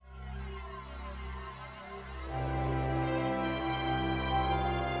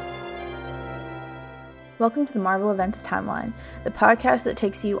Welcome to the Marvel Events Timeline, the podcast that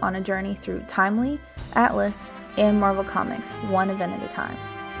takes you on a journey through Timely, Atlas, and Marvel Comics, one event at a time.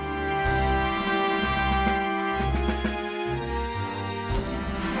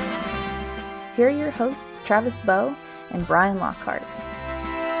 Here are your hosts, Travis Bowe and Brian Lockhart.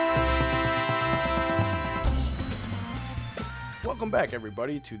 Welcome back,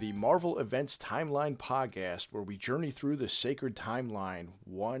 everybody, to the Marvel Events Timeline podcast, where we journey through the sacred timeline,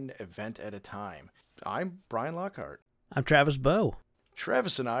 one event at a time. I'm Brian Lockhart. I'm Travis Bowe.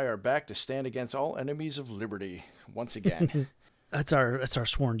 Travis and I are back to stand against all enemies of liberty once again. That's our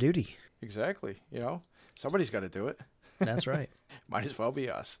sworn duty. Exactly. You know, somebody's got to do it. That's right. Might as well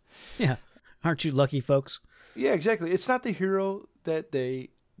be us. Yeah. Aren't you lucky, folks? Yeah, exactly. It's not the hero that they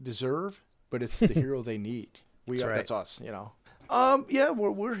deserve, but it's the hero they need. That's right. That's us, you know.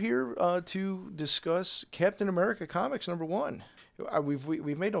 We're here to discuss Captain America Comics #1.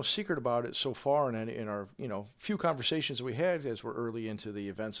 We've made no secret about it so far in our few conversations that we had, as we're early into the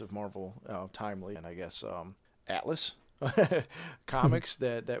events of Marvel Timely and I guess Atlas comics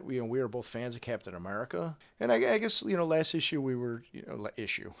that we are both fans of Captain America. And I guess last issue we were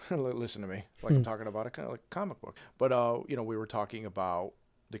listen to me like I'm talking about a comic book, but we were talking about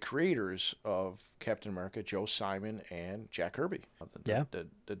the creators of Captain America, Joe Simon and Jack Kirby.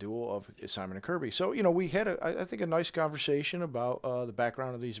 The duo of Simon and Kirby. So, we had, I think, a nice conversation about the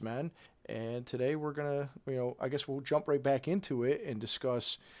background of these men. And today we're going to, I guess we'll jump right back into it and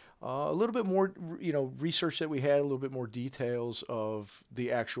discuss a little bit more, research that we had, a little bit more details of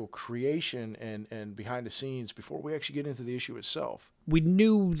the actual creation and behind the scenes before we actually get into the issue itself. We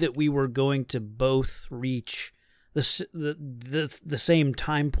knew that we were going to both reach the same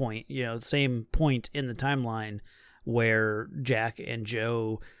time point, the same point in the timeline where Jack and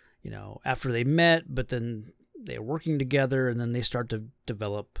Joe, after they met, but then they're working together and then they start to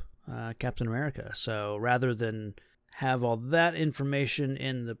develop Captain America. So rather than have all that information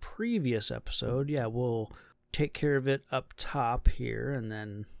in the previous episode, we'll take care of it up top here and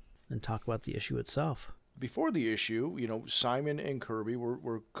then talk about the issue itself. Before the issue, Simon and Kirby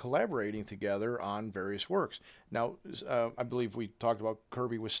were collaborating together on various works. Now, I believe we talked about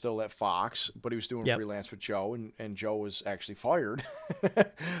Kirby was still at Fox, but he was doing freelance with Joe, and Joe was actually fired,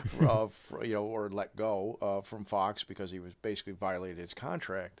 or let go from Fox because he was basically violated his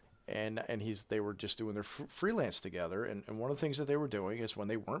contract. And they were just doing their freelance together. And one of the things that they were doing is when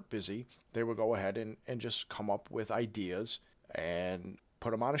they weren't busy, they would go ahead and just come up with ideas and put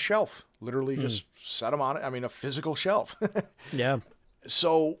them on a shelf, literally just set them on it. I mean, a physical shelf. Yeah.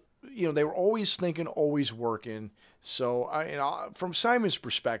 So, they were always thinking, always working. So from Simon's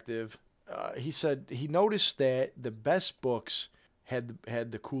perspective, he said he noticed that the best books had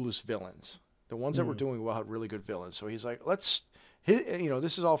the coolest villains. The ones that were doing well had really good villains. So he's like, this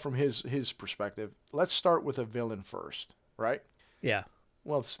is all from his perspective. Let's start with a villain first, right? Yeah.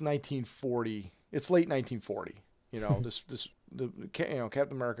 Well, it's 1940. It's late 1940.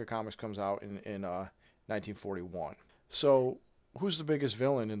 Captain America comics comes out in 1941. So who's the biggest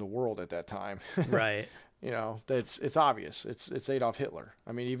villain in the world at that time? Right. It's obvious. It's Adolf Hitler.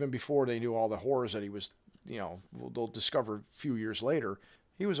 I mean, even before they knew all the horrors that he was, they'll discover a few years later,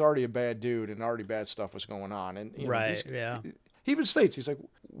 he was already a bad dude and already bad stuff was going on. And he even states, he's like,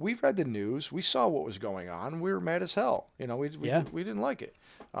 we read the news, we saw what was going on, we were mad as hell. We didn't like it.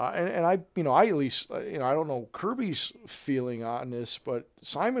 And I at least, I don't know Kirby's feeling on this, but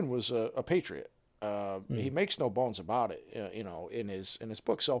Simon was a patriot. He makes no bones about it, in his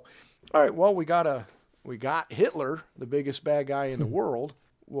book. So, all right, well, we got Hitler, the biggest bad guy in the world.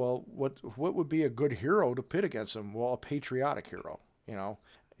 Well, what would be a good hero to pit against him? Well, a patriotic hero,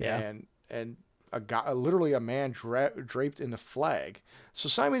 and a guy, literally a man draped in the flag. So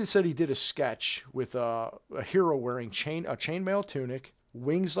Simon said he did a sketch with a hero wearing a chainmail tunic,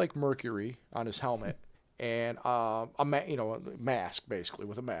 wings like Mercury on his helmet, and a mask, basically,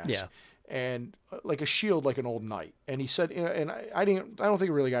 with a mask. Yeah. And like a shield, like an old knight. And he said, and I don't think he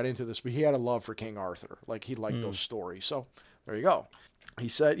really got into this, but he had a love for King Arthur. Like he liked those stories. So there you go. He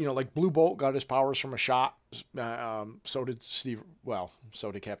said, like Blue Bolt got his powers from a shot. So did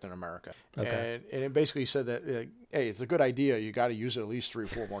Captain America. Okay. And it basically said that, hey, it's a good idea. You got to use it at least 3 or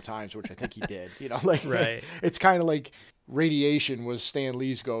 4 more times, which I think he did. Right. It's kind of like radiation was Stan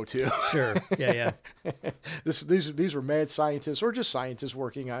Lee's go-to. Sure. Yeah. These were mad scientists or just scientists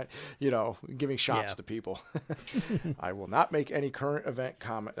working on, giving shots to people. I will not make any current event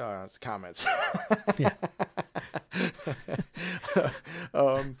comments. Yeah.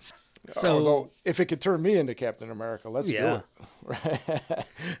 Although if it could turn me into Captain America, let's do it.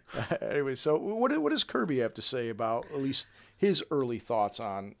 Anyway, so what does Kirby have to say about at least his early thoughts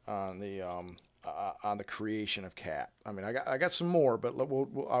on the on the creation of Cap. I mean, I got some more, but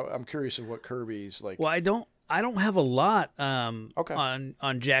I'm curious of what Kirby's like. Well, I don't have a lot Okay.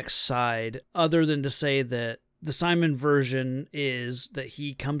 on Jack's side, other than to say that the Simon version is that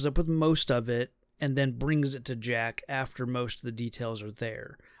he comes up with most of it and then brings it to Jack after most of the details are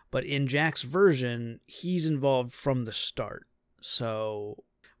there. But in Jack's version, he's involved from the start. So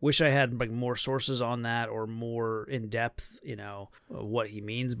wish I had like more sources on that or more in depth, what he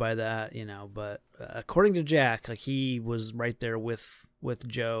means by that, but according to Jack, like he was right there with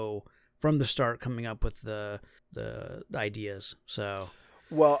Joe from the start, coming up with the ideas. So,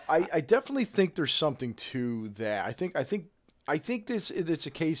 well, I definitely think there's something to that. I think it's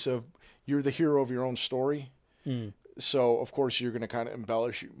a case of you're the hero of your own story. Mm. So of course you're going to kind of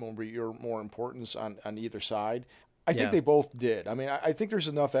embellish your more importance on either side. I think Yeah. they both did. I mean, I think there's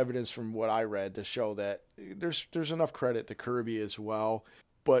enough evidence from what I read to show that there's enough credit to Kirby as well.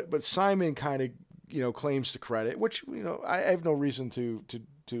 But Simon kind of claims the credit, which I have no reason to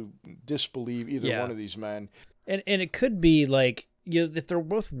disbelieve either one of these men. And it could be like if they're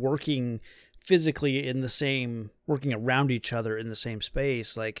both working physically working around each other in the same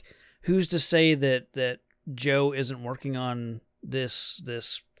space, like who's to say that Joe isn't working on this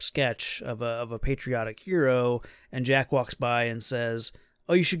sketch of a patriotic hero, and Jack walks by and says,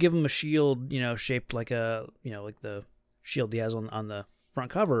 "Oh, you should give him a shield, shaped like like the shield he has on the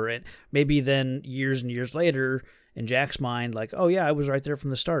front cover." And maybe then years and years later, in Jack's mind, like, "Oh yeah, I was right there from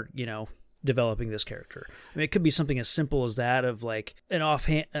the start, developing this character." I mean, it could be something as simple as that, of like an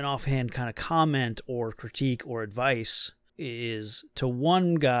offhand kind of comment or critique or advice is to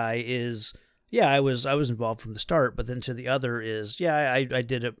one guy is, yeah, I was involved from the start, but then to the other is, yeah, I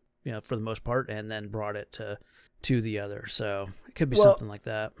did it, for the most part, and then brought it to the other. So it could be something like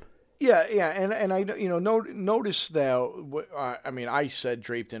that. Yeah, and I notice that. I mean, I said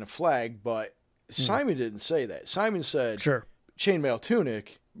draped in a flag, but Simon didn't say that. Simon said, "Sure, chainmail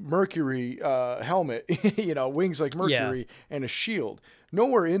tunic, Mercury helmet, wings like Mercury, and a shield."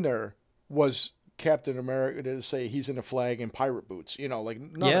 Nowhere in there was Captain America to say he's in a flag and pirate boots, like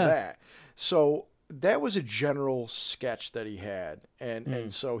none of that. So that was a general sketch that he had,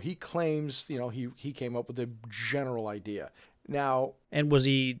 and so he claims, he came up with a general idea. Now, and was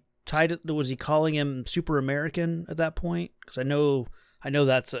he calling him Super American at that point? Because I know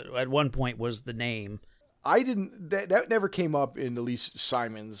that's at one point was the name. I didn't. That never came up in at least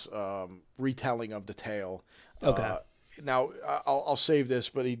Simon's retelling of the tale. Okay. Now I'll save this,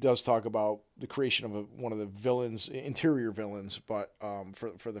 but he does talk about the creation of one of the villains, interior villains, but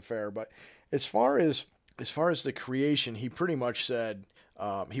for the fair. But as far as the creation, he pretty much said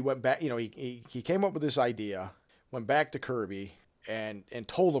he went back. He came up with this idea, went back to Kirby and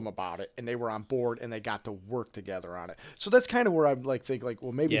told him about it, and they were on board, and they got to work together on it. So that's kind of where I'm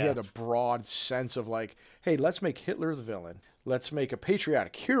well, maybe he had a broad sense of like, hey, let's make Hitler the villain. Let's make a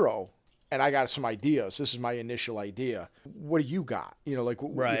patriotic hero. And I got some ideas. This is my initial idea. What do you got?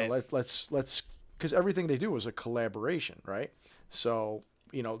 Right. Let's because everything they do is a collaboration, right? So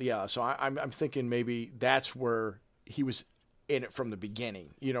So I'm thinking maybe that's where he was in it from the beginning.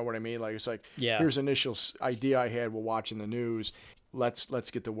 You know what I mean? Like it's like, here's initial idea I had while watching the news.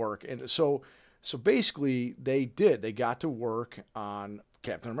 Let's get to work. And so basically they got to work on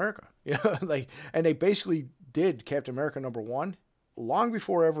Captain America. And they basically did Captain America #1. Long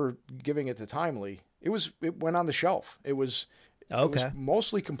before ever giving it to Timely, it went on the shelf. It was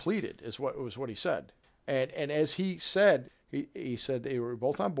mostly completed, is what he said. And as he said, he said they were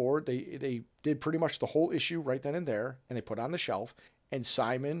both on board. They did pretty much the whole issue right then and there, and they put it on the shelf. And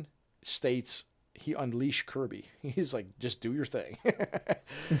Simon states he unleashed Kirby. He's like, just do your thing,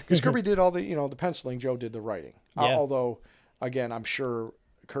 because Kirby did all the the penciling. Joe did the writing. Yeah. Although, again, I'm sure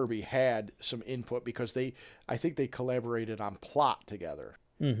Kirby had some input because I think they collaborated on plot together.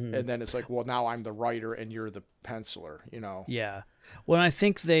 Mm-hmm. And then it's like, well, now I'm the writer and you're the penciler, Yeah. Well, I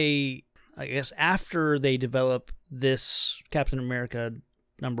think I guess after they develop this Captain America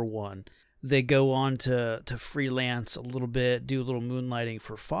 #1, they go on to freelance a little bit, do a little moonlighting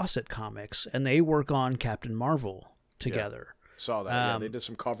for Fawcett Comics, and they work on Captain Marvel together. Yeah. Saw that. They did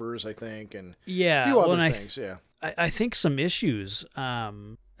some covers, I think, and a few other things. I think some issues.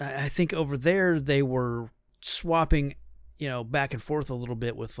 I think over there they were swapping, back and forth a little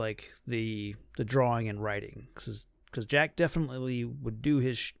bit with like the drawing and writing, because Jack definitely would do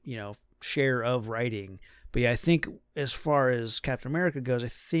his share of writing. But yeah, I think as far as Captain America goes, I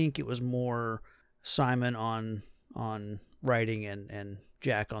think it was more Simon on writing and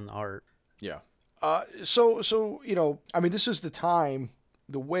Jack on the art. Yeah. So I mean, this is the time.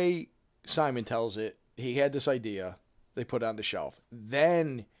 The way Simon tells it, he had this idea. They put it on the shelf.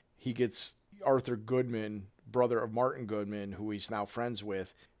 Then he gets Arthur Goodman, brother of Martin Goodman, who he's now friends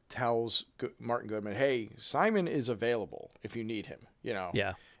with, tells Martin Goodman, "Hey, Simon is available if you need him."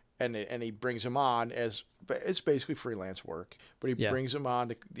 Yeah. And he brings him on as it's basically freelance work, but he brings him on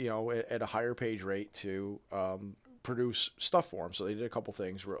to, at a higher page rate to produce stuff for him. So they did a couple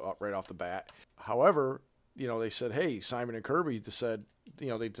things right off the bat. However, they said, "Hey, Simon and Kirby said,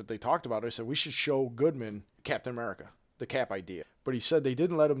 they talked about it. They said we should show Goodman Captain America, the Cap idea." But he said they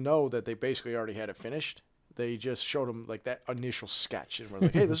didn't let him know that they basically already had it finished. They just showed him like that initial sketch, and we're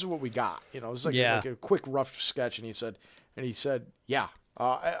like, "Hey, this is what we got." It was like a quick rough sketch, and he said, "Yeah."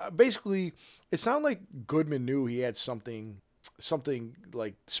 Basically, it sounded like Goodman knew he had something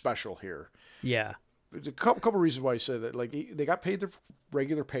like special here. Yeah. There's a couple reasons why he said that. Like they got paid their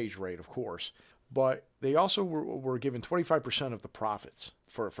regular page rate, of course, but they also were given 25% of the profits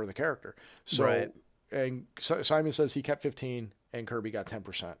for the character. So, right. And Simon says he kept 15, and Kirby got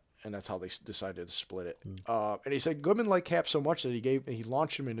 10%. And that's how they decided to split it. And he said Goodman liked Cap so much that he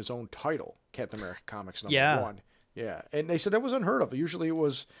launched him in his own title, Captain America Comics #1. Yeah. And they said that was unheard of. Usually it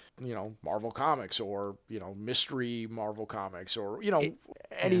was, Marvel Comics or, Mystery Marvel Comics or,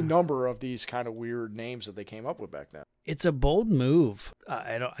 any number of these kind of weird names that they came up with back then. It's a bold move.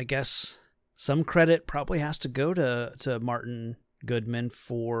 I guess some credit probably has to go to Martin Goodman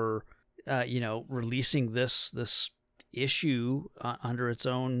for, releasing this issue under its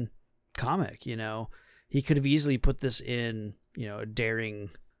own comic. He could have easily put this in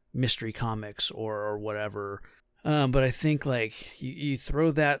Daring Mystery Comics or whatever, but I think like you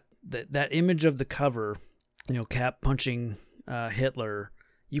throw that image of the cover, Cap punching Hitler,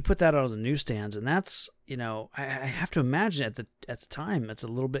 you put that out on the newsstands, and that's I have to imagine at the time it's a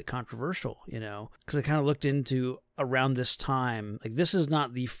little bit controversial, because I kind of looked into around this time, like this is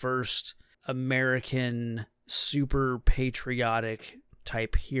not the first American super patriotic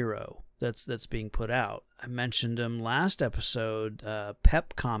type hero that's being put out. I mentioned him last episode,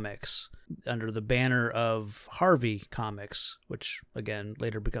 Pep Comics, under the banner of Harvey Comics, which again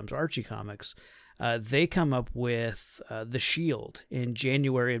later becomes Archie Comics. They come up with The Shield in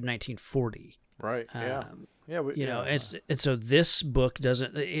January of 1940. Right. Yeah. And so this book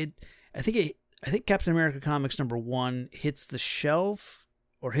doesn't. I think Captain America Comics #1 hits the shelf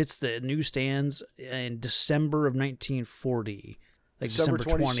or hits the newsstands in December of 1940, like December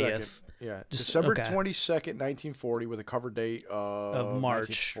 20th. Yeah, December 22nd, 1940, with a cover date of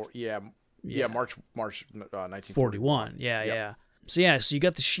March. March 1941. Yeah. So you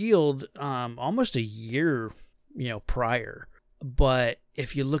got the Shield almost a year, prior. But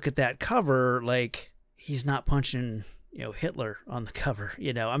if you look at that cover, like he's not punching, Hitler on the cover.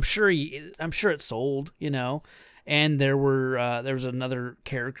 I'm sure it sold. And there was another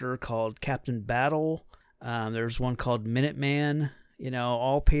character called Captain Battle. There's one called Minuteman.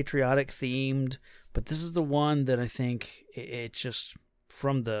 All patriotic themed. But this is the one that I think it just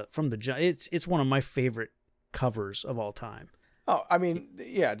from the it's one of my favorite covers of all time. Oh, I mean,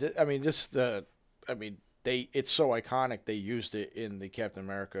 yeah. I mean, it's so iconic. They used it in the Captain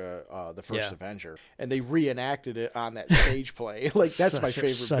America, the First Avenger, and they reenacted it on that stage play. Like that's my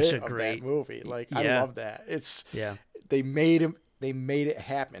favorite bit of that movie. Like I love that. They made it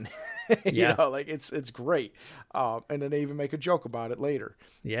happen. It's great. And then they even make a joke about it later.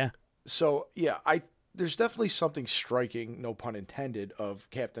 Yeah. So there's definitely something striking, no pun intended, of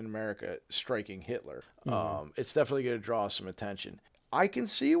Captain America striking Hitler. It's definitely going to draw some attention. I can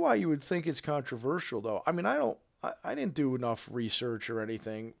see why you would think it's controversial, though. I mean, I didn't do enough research or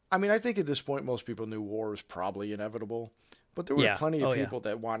anything. I mean, I think at this point most people knew war was probably inevitable, but there were plenty of people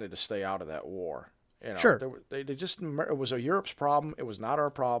that wanted to stay out of that war. Sure. It was a Europe's problem. It was not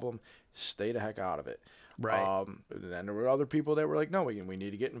our problem. Stay the heck out of it. Right. And then there were other people that were like, no, we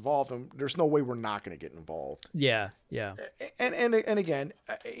need to get involved, and there's no way we're not going to get involved. Yeah. And again,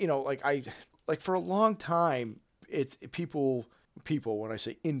 for a long time, it's people, when I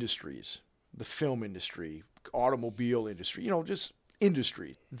say industries, the film industry, automobile industry, just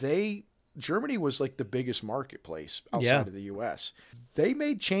industry, Germany was like the biggest marketplace outside of the U.S. They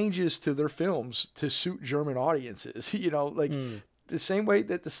made changes to their films to suit German audiences, the same way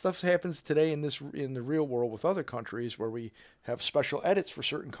that the stuff happens today in the real world with other countries where we have special edits for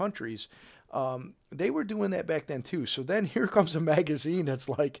certain countries. They were doing that back then too. So then here comes a magazine that's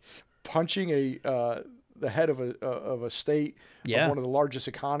like punching the head of a state of one of the largest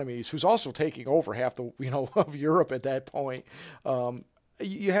economies, who's also taking over half the of Europe at that point.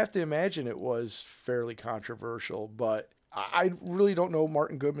 You have to imagine it was fairly controversial, but I really don't know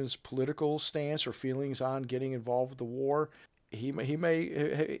Martin Goodman's political stance or feelings on getting involved with the war. he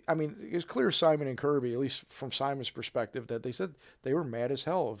may. I mean, it's clear Simon and Kirby, at least from Simon's perspective, that they said they were mad as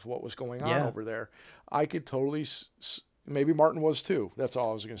hell of what was going on over there. I could totally. Maybe Martin was too. That's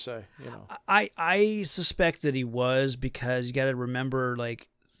all I was going to say. I suspect that he was, because you got to remember, like,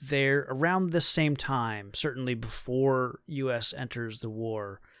 they're around the same time, certainly before U.S. enters the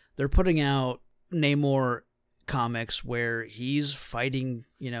war. They're putting out Namor comics where he's fighting,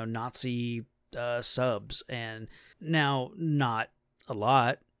 Nazi subs, and now not a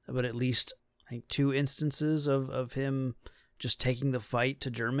lot, but at least I think 2 instances of him just taking the fight to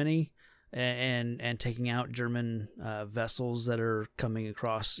Germany and taking out German vessels that are coming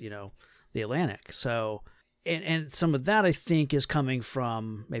across, the Atlantic. So, and some of that I think is coming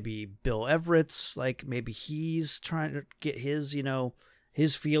from maybe Bill Everett's, like maybe he's trying to get his,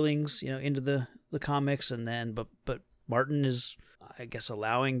 his feelings, into the comics, and then but Martin is, I guess,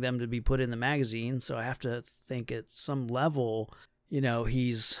 allowing them to be put in the magazine. So I have to think at some level,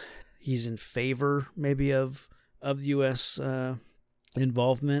 he's in favor maybe of the U.S.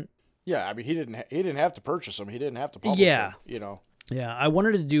 Involvement. Yeah, I mean, he didn't have to purchase them. He didn't have to publish them, Yeah, I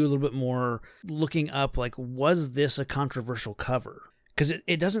wanted to do a little bit more looking up, like, was this a controversial cover? Because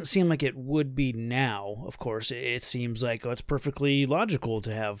it doesn't seem like it would be now, of course. It seems like, it's perfectly logical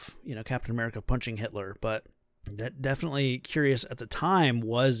to have, Captain America punching Hitler. But definitely curious at the time,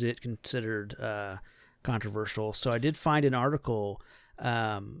 was it considered controversial? So I did find an article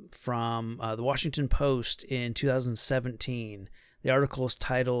from the Washington Post in 2017. The article is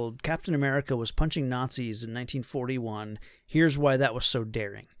titled, "Captain America was punching Nazis in 1941. Here's why that was so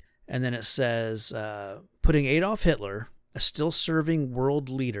daring." And then it says, putting Adolf Hitler, a still-serving world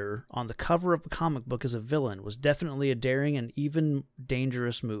leader, on the cover of a comic book as a villain was definitely a daring and even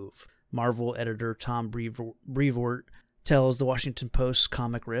dangerous move. Marvel editor Tom Brevoort tells the Washington Post's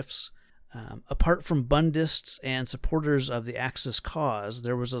Comic Riffs. Apart from Bundists and supporters of the Axis cause,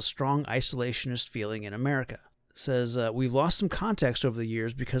 there was a strong isolationist feeling in America. It says, we've lost some context over the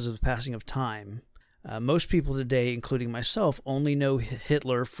years because of the passing of time. Most people today, including myself, only know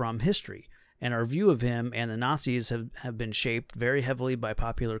Hitler from history, and our view of him and the Nazis have been shaped very heavily by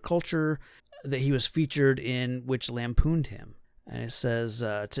popular culture that he was featured in, which lampooned him. And it says,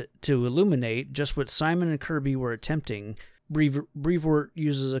 to illuminate just what Simon and Kirby were attempting, Brevoort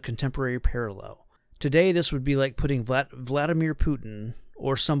uses a contemporary parallel. Today, this would be like putting Vladimir Putin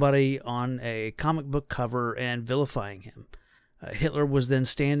or somebody on a comic book cover and vilifying him. Hitler was then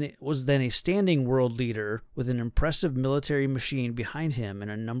a standing world leader with an impressive military machine behind him and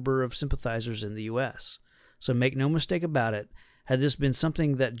a number of sympathizers in the U.S. So make no mistake about it, had this been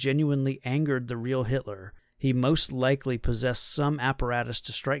something that genuinely angered the real Hitler, he most likely possessed some apparatus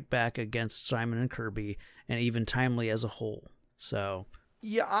to strike back against Simon and Kirby, and even Timely as a whole. So,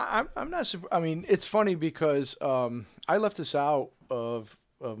 yeah, I'm not. I mean, it's funny because I left this out of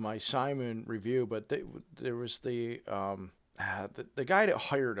my Simon review, but there was the guy that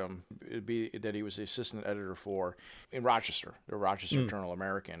hired him, that he was the assistant editor for in Rochester, the Rochester Journal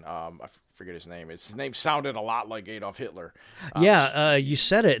American. I forget his name. His name sounded a lot like Adolf Hitler. You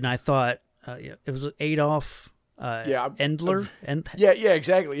said it, and I thought it was Adolf. Endler. Yeah,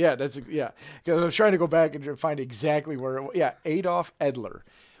 exactly. Yeah, because I was trying to go back and find exactly where it was. Yeah, Adolf Edler.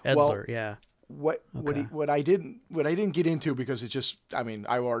 What I didn't get into, because it just, I mean,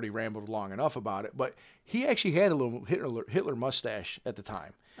 I already rambled long enough about it, but he actually had a little Hitler mustache at the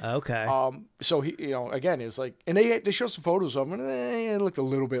time. Okay. So he, again, it was like, and they showed some photos of him, and it looked a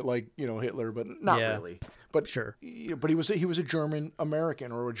little bit like, Hitler, but not really. But sure. But he was a German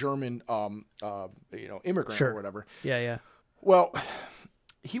American, or a German, immigrant, or whatever. Yeah. Well,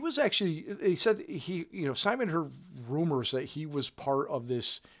 he was actually. He said Simon heard rumors that he was part of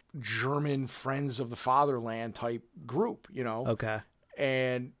this German Friends of the Fatherland type group. Okay.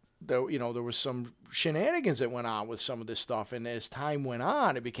 And there was some shenanigans that went on with some of this stuff, and as time went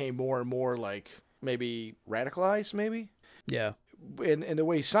on, it became more and more like maybe radicalized, maybe. Yeah. And the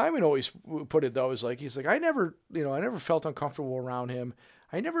way Simon always put it, though, is like, he's like, I never felt uncomfortable around him.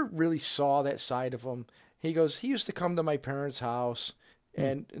 I never really saw that side of him. He goes, he used to come to my parents' house,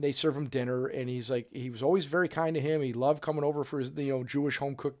 and they serve him dinner, and he's like, he was always very kind to him. He loved coming over for his, Jewish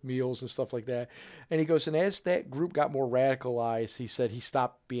home cooked meals and stuff like that. And he goes, and as that group got more radicalized, he said he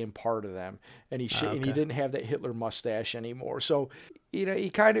stopped being part of them, and and he didn't have that Hitler mustache anymore. So,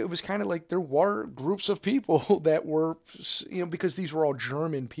 it was kind of like there were groups of people that were, because these were all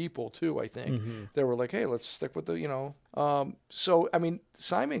German people too, I think. They were like, hey, let's stick with the, so, I mean,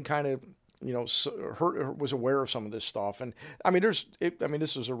 Simon kind of, was aware of some of this stuff. And I mean,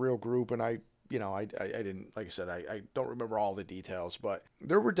 this was a real group, and I didn't, like I said, I don't remember all the details, but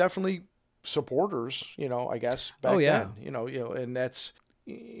there were definitely supporters, I guess back then, and that's,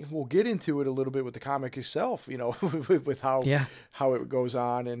 we'll get into it a little bit with the comic itself, with how it goes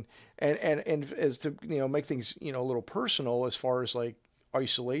on, and as to, make things, a little personal as far as like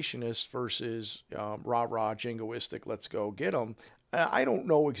isolationist versus rah-rah jingoistic, let's go get them. I don't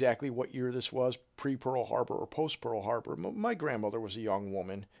know exactly what year this was, pre-Pearl Harbor or post-Pearl Harbor. My grandmother was a young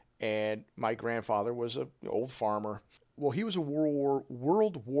woman, and my grandfather was an old farmer. Well, he was a World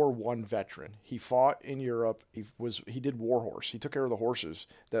War I veteran. He fought in Europe. He did War Horse. He took care of the horses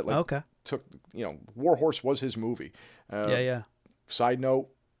that took, War Horse was his movie. Side note,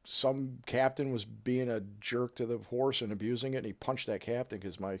 some captain was being a jerk to the horse and abusing it, and he punched that captain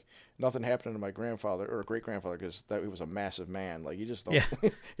because nothing happened to my grandfather or great grandfather because he was a massive man. Like, he just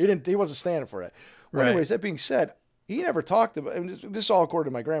he wasn't standing for it. Well, anyways, that being said, he never talked about, and this is all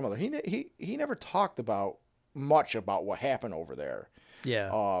according to my grandmother. He never talked about much about what happened over there.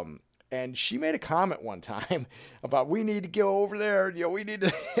 Yeah. And she made a comment one time about, we need to go over there. We need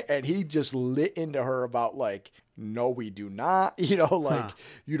to, and he just lit into her about like, no, we do not, you don't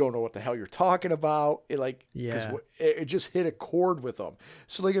know what the hell you're talking about. It just hit a chord with them.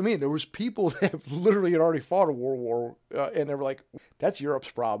 So there was people that literally had already fought a world war, and they were like, that's Europe's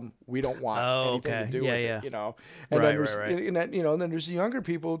problem. We don't want anything to do with it, And then there's the younger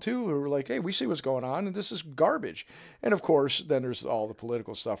people too, who are like, hey, we see what's going on and this is garbage. And of course, then there's all the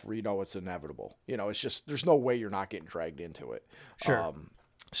political stuff where it's inevitable. It's just, there's no way you're not getting dragged into it. Sure.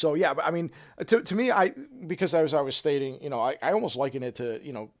 So yeah, but I mean, to me, because I was stating, I almost liken it to,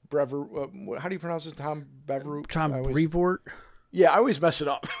 Brevoort. How do you pronounce this? Tom Brevoort. Tom Brevoort. Yeah, I always mess it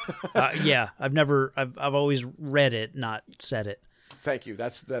up. I've always read it, not said it. Thank you.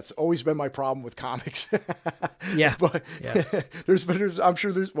 That's always been my problem with comics. But there's I'm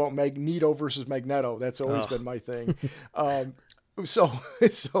sure there's Magneto versus Magneto. That's always been my thing.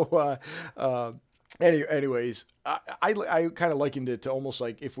 Anyways, I kind of likened it to almost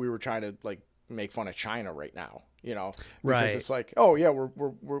like if we were trying to like make fun of China right now, because it's like, oh yeah,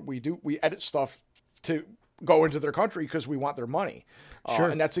 we edit stuff to go into their country because we want their money. Sure.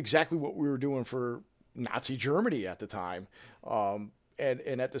 And that's exactly what we were doing for Nazi Germany at the time.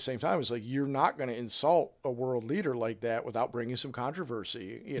 And at the same time, it's like, you're not going to insult a world leader like that without bringing some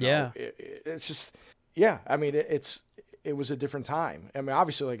controversy. It's just, I mean, it was a different time. I mean,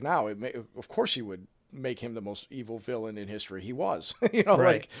 obviously, like now, of course, you would make him the most evil villain in history. He was,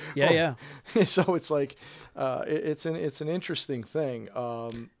 right. So it's like, it's an interesting thing.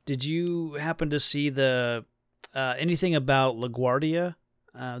 Did you happen to see the anything about LaGuardia,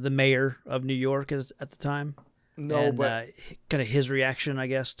 the mayor of New York at the time? No, and, but kind of his reaction, I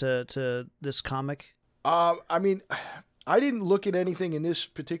guess, to this comic. I mean, I didn't look at anything in this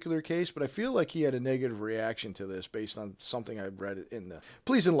particular case, but I feel like he had a negative reaction to this based on something I read in the.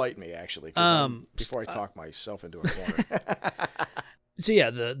 Please enlighten me, actually, before I talk myself into a corner. So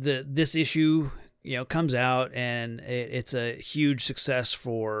yeah, this issue comes out, and it's a huge success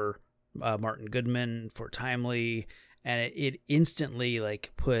for Martin Goodman, for Timely, and it instantly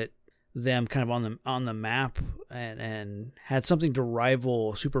like put them kind of on the map and had something to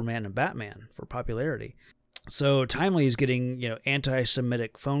rival Superman and Batman for popularity. So Timely is getting,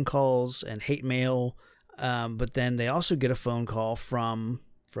 anti-Semitic phone calls and hate mail, but then they also get a phone call from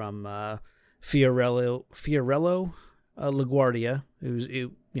Fiorello LaGuardia, who's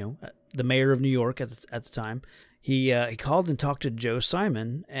the mayor of New York at the time. He called and talked to Joe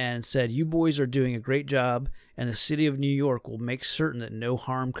Simon and said, "You boys are doing a great job, and the city of New York will make certain that no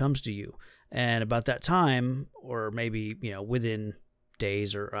harm comes to you." And about that time, or maybe within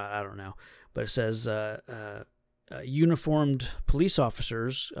days, or I don't know. But it says uniformed police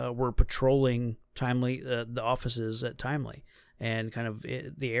officers were patrolling Timely, the offices at Timely, and kind of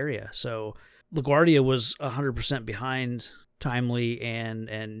the area. So LaGuardia was 100% behind Timely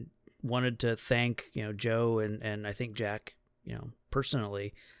and wanted to thank Joe and I think Jack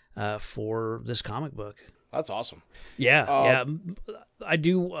personally for this comic book. That's awesome. Yeah. I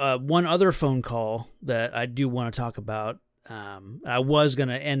do one other phone call that I do want to talk about. I was going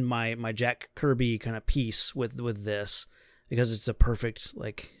to end my Jack Kirby kind of piece with this because it's a perfect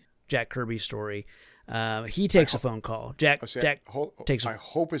like Jack Kirby story. He takes a phone call. Jack takes. I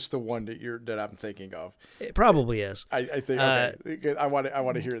hope it's the one that I'm thinking of. It probably is. I think. Okay. I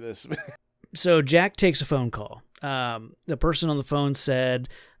want to hear this. So Jack takes a phone call. The person on the phone said,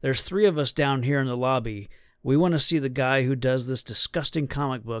 "There's 3 of us down here in the lobby. We want to see the guy who does this disgusting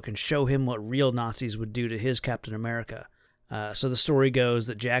comic book and show him what real Nazis would do to his Captain America." So the story goes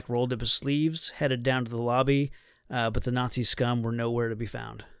that Jack rolled up his sleeves, headed down to the lobby, but the Nazi scum were nowhere to be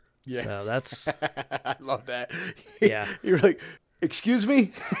found. Yeah. So that's... I love that. Yeah. You're like, Excuse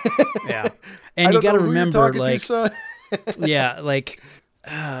me? Yeah. And you got to remember, like, son. yeah, like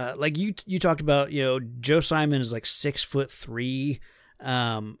you talked about, Joe Simon is like 6'3",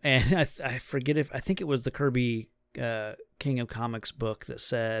 and I forget I think it was the Kirby King of Comics book that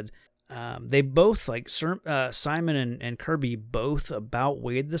said they both, like, Simon and Kirby both about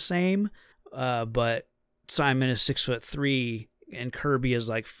weighed the same, but Simon is 6'3" and Kirby is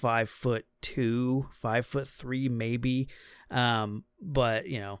like 5'2", 5'3" maybe, but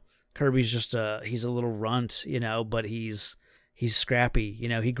Kirby's just he's a little runt, but he's scrappy.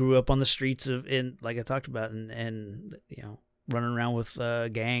 He grew up on the streets like I talked about, and running around with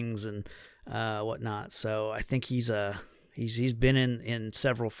gangs and whatnot. So I think he's been in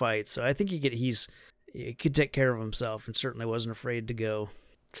several fights. So I think he could take care of himself, and certainly wasn't afraid to go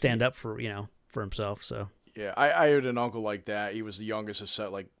stand up for himself. So. Yeah, I had an uncle like that. He was the youngest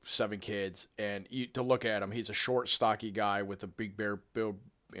of like 7 kids, and to look at him, he's a short, stocky guy with a big beer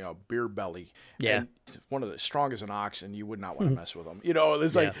belly. Yeah, and one of the strongest as an ox, and you would not want to mess with him.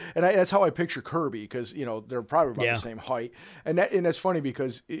 It's like, and that's how I picture Kirby, because they're probably about the same height, and that's funny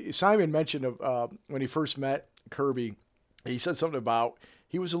because Simon mentioned of when he first met Kirby, he said something about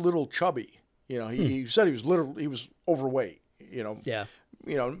he was a little chubby. He said he was overweight. Yeah.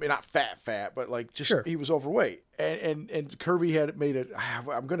 Not fat, but like just sure. He was overweight. And Kirby had made it,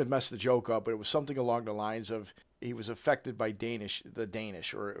 I'm going to mess the joke up, but it was something along the lines of he was affected by the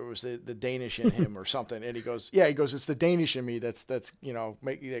Danish, or it was the Danish in him or something. And he goes, it's the Danish in me that's that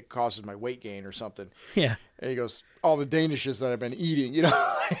causes my weight gain or something. Yeah. And he goes, all the Danishes that I've been eating,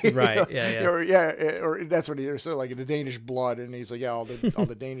 Right. Yeah. Or that's what he said, like the Danish blood. And he's like, all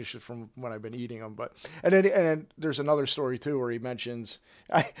the Danishes from when I've been eating them. But and then there's another story too where he mentions,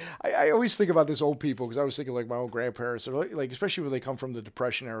 I always think about this old people, because I was thinking like my own grandparents, or like especially when they come from the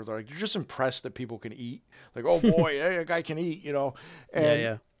Depression era, they're like, you're just impressed that people can eat. Like, oh boy, a guy can eat,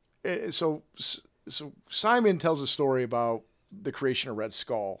 And so Simon tells a story about the creation of Red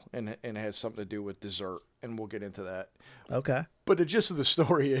Skull, and it has something to do with dessert, and we'll get into that. Okay. But the gist of the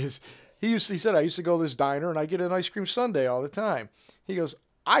story is he said, I used to go to this diner and I get an ice cream sundae all the time. He goes,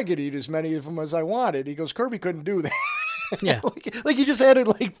 I could eat as many of them as I wanted. He goes, Kirby couldn't do that. Yeah. like he just had to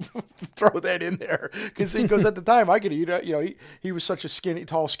throw that in there, because he goes, at the time I could eat. He was such a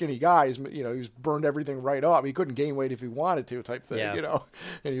tall, skinny guy. He was burned everything right up. He couldn't gain weight if he wanted to, type thing. Yeah.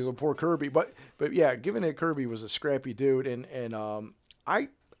 And he was a poor Kirby. But yeah, given that Kirby was a scrappy dude, and I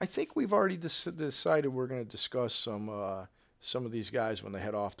think we've already decided we're going to discuss some of these guys when they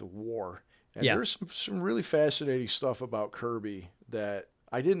head off to war. And there's some really fascinating stuff about Kirby that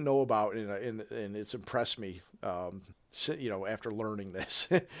I didn't know about, and it's impressed me. After learning this.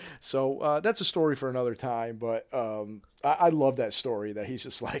 So that's a story for another time, but I love that story that he's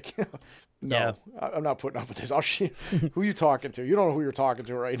just like, no, I'm not putting up with this. I'll shoot. Who are you talking to? You don't know who you're talking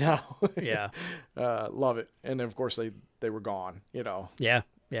to right now. Yeah. Love it. And then of course they were gone, Yeah.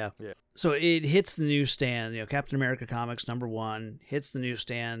 So it hits the newsstand, Captain America Comics #1 hits the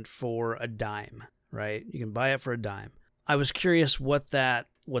newsstand for a dime, right? You can buy it for a dime. I was curious what that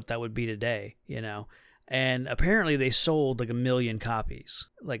would be today, And apparently they sold like 1 million copies,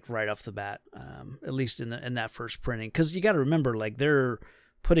 like right off the bat, at least in that first printing. Because you got to remember, like, they're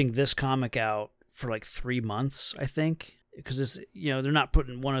putting this comic out for like 3 months, I think. Because it's they're not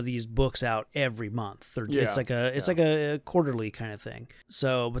putting one of these books out every month. It's like a quarterly kind of thing.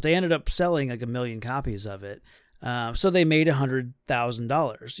 So, but they ended up selling like 1 million copies of it. So they made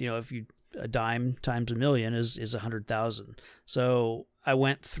 $100,000. If you a dime times 1 million is 100,000. So I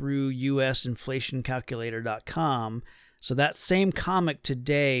went through usinflationcalculator.com. So that same comic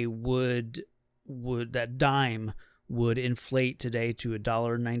today would that dime would inflate today to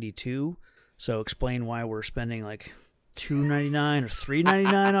 $1.92. So explain why we're spending like $2.99 or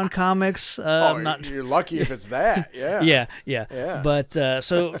 $3.99 on comics. You're lucky if it's that. Yeah. Yeah. But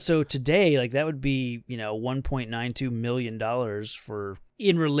so today, like, that would be $1.92 million for,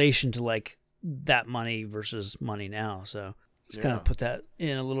 in relation to like that money versus money now. So just kind of put that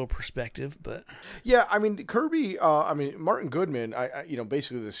in a little perspective. But yeah, I mean, Kirby, Martin Goodman,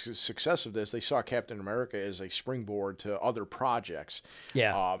 basically the success of this, they saw Captain America as a springboard to other projects.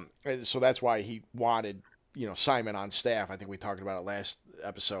 Yeah. And so that's why he wanted, Simon on staff. I think we talked about it last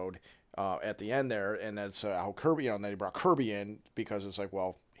episode at the end there. And that's how Kirby, and then he brought Kirby in because it's like,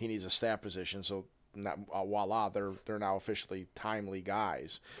 well, he needs a staff position. So voila, they're now officially timely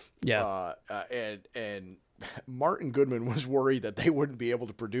guys. Yeah. And Martin Goodman was worried that they wouldn't be able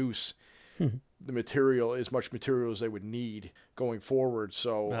to produce the material, as much material as they would need going forward.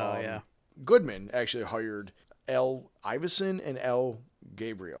 So Goodman actually hired L. Iverson and L.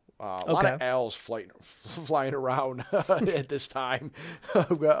 Gabriel A lot of L's flying around at this time.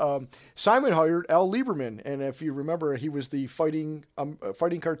 Simon hired Al Lieberman, and if you remember, he was the fighting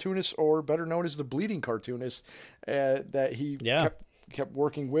cartoonist, or better known as the bleeding cartoonist, that he kept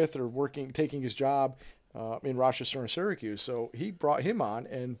working with, or taking his job in Rochester and Syracuse. So he brought him on,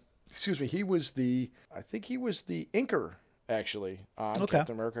 and he was the inker, actually, on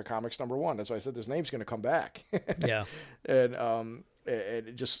Captain America Comics #1. That's why I said this name's going to come back. Yeah. And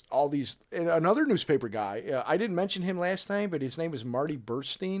just all these, and another newspaper guy. I didn't mention him last time, but his name is Marty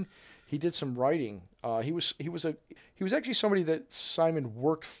Burstein. He did some writing. He was actually somebody that Simon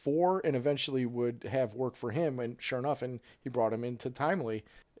worked for, and eventually would have work for him. And sure enough, and he brought him into Timely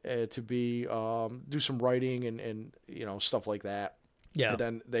to be do some writing and stuff like that. Yeah. And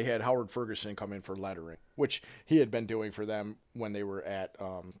then they had Howard Ferguson come in for lettering, which he had been doing for them when they were at,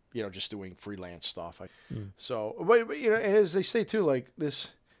 just doing freelance stuff. So, but and as they say too, like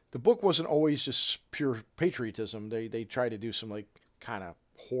the book wasn't always just pure patriotism. They tried to do some like kind of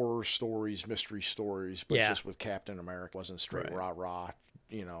horror stories, mystery stories, but just with Captain America. It wasn't straight rah-rah,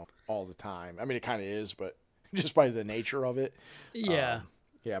 all the time. I mean, it kind of is, but just by the nature of it. Yeah.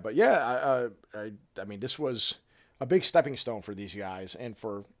 I mean, this was a big stepping stone for these guys and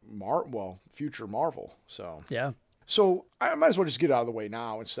for future Marvel. So So I might as well just get it out of the way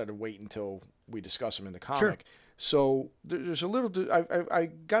now instead of wait until we discuss them in the comic. Sure. So there's a little. I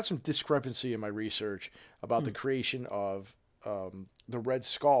got some discrepancy in my research about the creation of the Red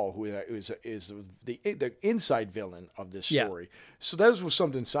Skull, who is the inside villain of this story. So that was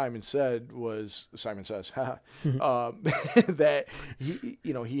something Simon says that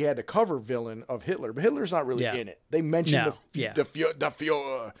he had to cover villain of Hitler, but Hitler's not really in it. They mentioned the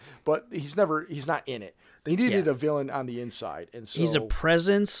Führer, but he's not in it. They needed a villain on the inside, and so he's a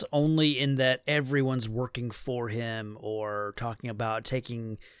presence only in that everyone's working for him or talking about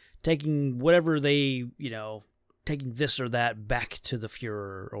taking whatever they taking this or that back to the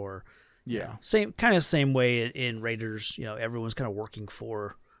Führer, or same way in Raiders. Everyone's kind of working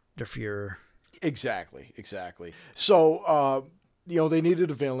for the Führer. Exactly. So they needed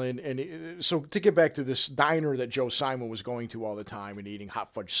a villain, and so to get back to this diner that Joe Simon was going to all the time and eating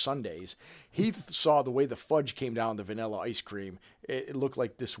hot fudge sundaes, he saw the way the fudge came down the vanilla ice cream. It looked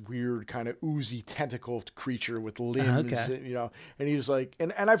like this weird kind of oozy tentacled creature with limbs, and he was like,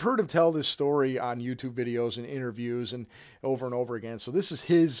 and I've heard him tell this story on YouTube videos and interviews and over again. So this is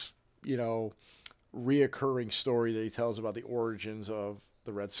his, reoccurring story that he tells about the origins of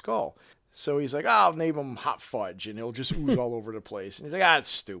the Red Skull. So he's like, I'll name him Hot Fudge, and he'll just ooze all over the place. And he's like, it's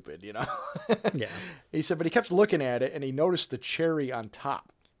stupid, Yeah. He said, but he kept looking at it, and he noticed the cherry on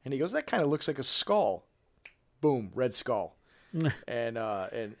top. And he goes, that kind of looks like a skull. Boom, Red Skull. and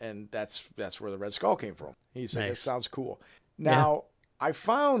that's where the Red Skull came from. He said, that sounds cool. Now, I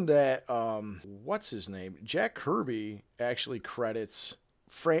found that, what's his name? Jack Kirby actually credits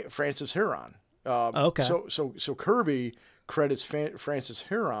Francis Heron. Okay. So Kirby credits Francis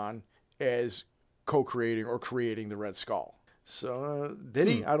Heron as co-creating or creating the Red Skull. So did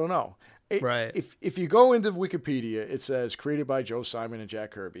he? I don't know. Right. If you go into Wikipedia, it says created by Joe Simon and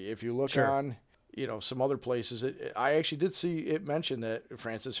Jack Kirby. If you look on, some other places, I actually did see it mentioned that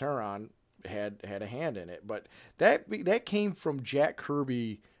Francis Heron had a hand in it, but that came from Jack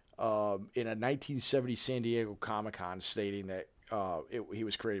Kirby in a 1970 San Diego Comic-Con stating that he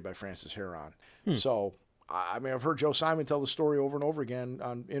was created by Francis Heron. So. I mean, I've heard Joe Simon tell the story over and over again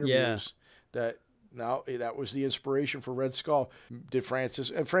on interviews that was the inspiration for Red Skull. Did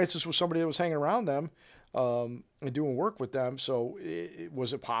Francis was somebody that was hanging around them and doing work with them. So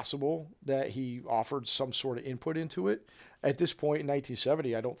was it possible that he offered some sort of input into it? At this point in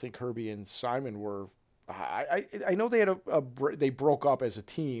 1970, I don't think Kirby and Simon were. I know they had they broke up as a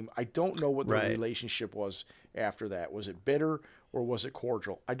team. I don't know what their relationship was after that. Was it bitter or was it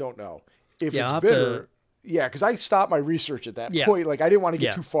cordial? I don't know. If it's bitter. Yeah, because I stopped my research at that point. Like, I didn't want to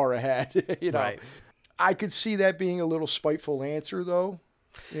get too far ahead. Right. I could see that being a little spiteful answer, though.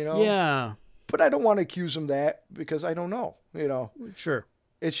 Yeah. But I don't want to accuse him that because I don't know. Sure.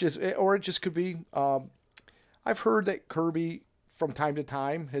 It's just, or it just could be. I've heard that Kirby, from time to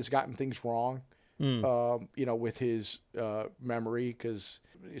time, has gotten things wrong. With his memory, because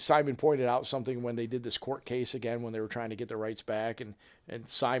Simon pointed out something when they did this court case again when they were trying to get the rights back, and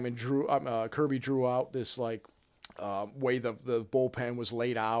Kirby drew out this like way the bullpen was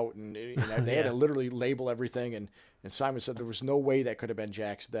laid out, and they had to literally label everything, and Simon said there was no way that could have been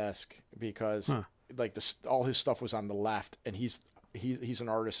Jack's desk because all his stuff was on the left, and he's an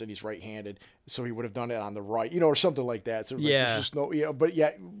artist and he's right-handed, so he would have done it on the right, or something like that. So there's just no, but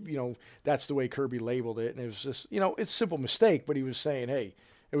yet, that's the way Kirby labeled it, and it was just, it's a simple mistake. But he was saying, hey,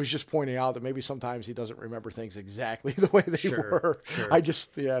 It was just pointing out that maybe sometimes he doesn't remember things exactly the way they were.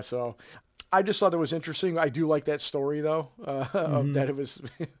 Sure. So I just thought it was interesting. I do like that story, though, that it was,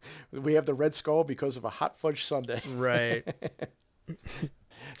 we have the Red Skull because of a hot fudge sundae. Right.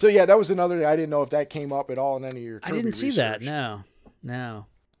 So, yeah, that was another, I didn't know if that came up at all in any of your Kirby I didn't see research. that, no.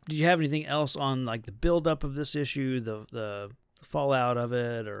 Did you have anything else on, like, the buildup of this issue, the fallout of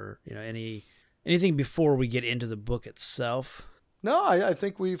it, or, you know, anything before we get into the book itself? No, I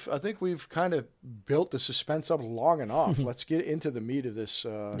think we've kind of built the suspense up long enough. Let's get into the meat of this.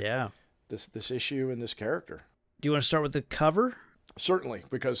 This issue and this character. Do you want to start with the cover? Certainly,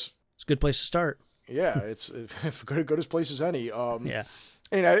 because it's a good place to start. Yeah, it's good as place as any. Yeah,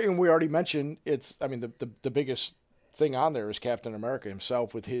 and we already mentioned the biggest thing on there is Captain America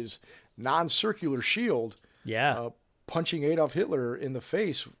himself with his non-circular shield. Yeah. Punching Adolf Hitler in the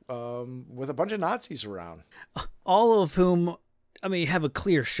face with a bunch of Nazis around. All of whom, have a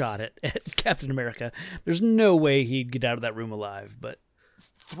clear shot at Captain America. There's no way he'd get out of that room alive, but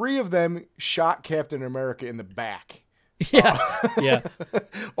 3 of them shot Captain America in the back. Yeah, yeah.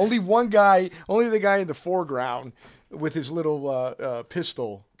 Only the guy in the foreground with his little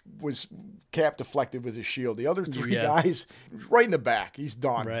pistol was Cap deflected with his shield. The other 3 guys right in the back. He's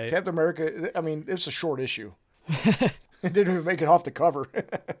done. Right. Captain America, it's a short issue. It didn't even make it off the cover.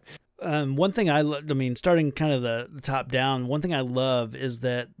 One thing starting kind of the top down, one thing I love is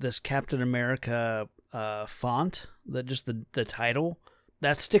that this Captain America font, the title,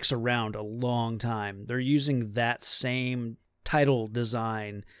 that sticks around a long time. They're using that same title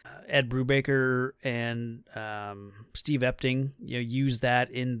design. Ed Brubaker and Steve Epting, use that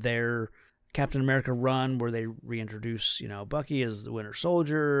in their Captain America run where they reintroduce, Bucky as the Winter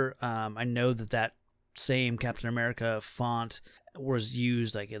Soldier. I know that same Captain America font was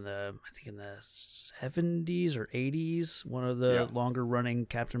used like in the 70s or 80s. One of the longer running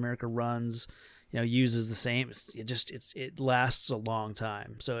Captain America runs, uses the same. It lasts a long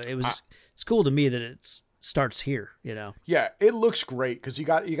time. So it's cool to me that it starts here, Yeah, it looks great because you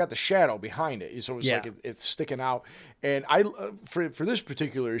got the shadow behind it, so it's like it's sticking out. And I for this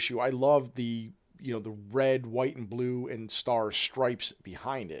particular issue, I love the the red, white, and blue and star stripes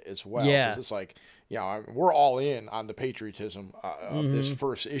behind it as well. Yeah, 'cause it's like we're all in on the patriotism of this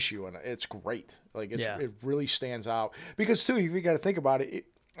first issue, and it's great. Like it really stands out because too, you got to think about it.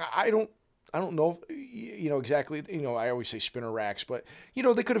 I don't know if, exactly, I always say spinner racks, but,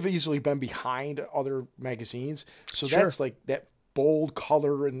 they could have easily been behind other magazines. So that's like that bold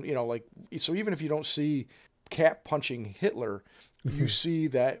color and, so even if you don't see Cap punching Hitler, you see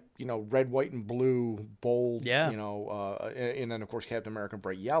that, red, white, and blue, bold, and then, of course, Captain America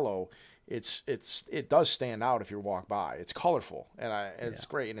bright yellow. It does stand out if you walk by. It's colorful and it's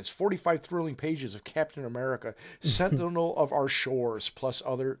great. And it's 45 thrilling pages of Captain America, Sentinel of Our Shores, plus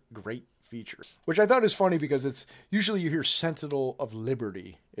other great features, which I thought is funny because it's usually you hear Sentinel of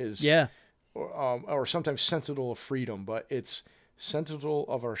Liberty or sometimes Sentinel of Freedom, but it's Sentinel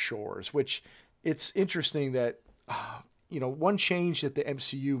of Our Shores, which it's interesting that, one change that the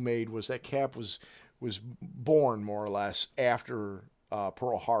MCU made was that Cap was born more or less after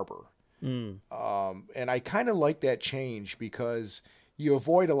Pearl Harbor. And I kind of like that change because you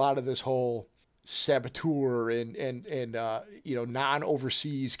avoid a lot of this whole saboteur and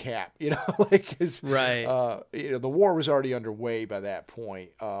non-overseas Cap, right. The war was already underway by that point.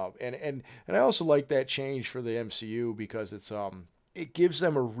 And I also like that change for the MCU because it gives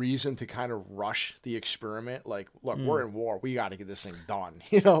them a reason to kind of rush the experiment. Like, look, we're in war. We got to get this thing done,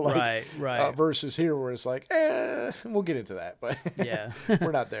 right. Versus here where it's like, we'll get into that, but yeah,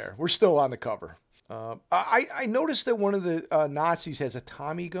 we're not there. We're still on the cover. I noticed that one of the Nazis has a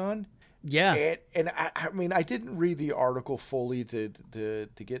Tommy gun. Yeah, and I didn't read the article fully to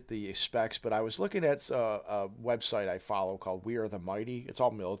get the specs, but I was looking at a website I follow called We Are the Mighty. It's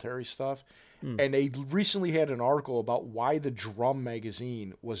all military stuff, and they recently had an article about why the Drum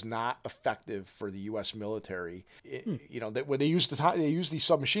magazine was not effective for the U.S. military. That when they used these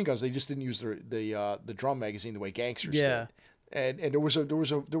submachine guns, they just didn't use the Drum magazine the way gangsters did. And there was a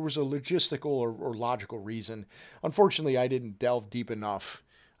logistical or logical reason. Unfortunately, I didn't delve deep enough.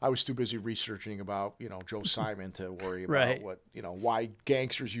 I was too busy researching about, Joe Simon to worry about what, why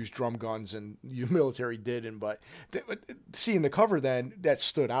gangsters use drum guns and the military didn't. But seeing the cover then, that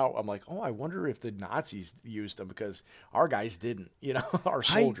stood out. I'm like, I wonder if the Nazis used them because our guys didn't, our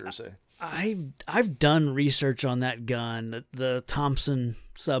soldiers. I've done research on that gun, the Thompson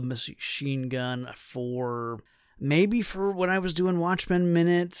submachine gun maybe for when I was doing Watchmen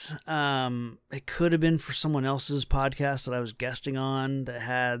Minute. It could have been for someone else's podcast that I was guesting on that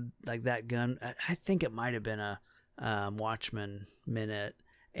had like that gun. I think it might have been a Watchmen Minute.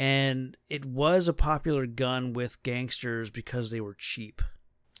 And it was a popular gun with gangsters because they were cheap.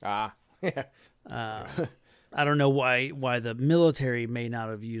 Yeah. I don't know why the military may not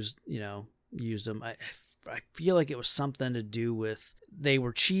have used them. I feel like it was something to do with they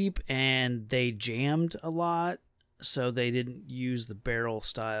were cheap and they jammed a lot, so they didn't use the barrel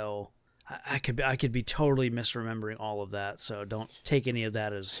style. I could be totally misremembering all of that, so don't take any of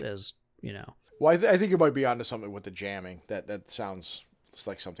that as you know. Well, I think you might be onto something with the jamming. That sounds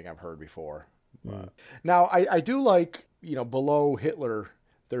like something I've heard before. Now, I do like, below Hitler,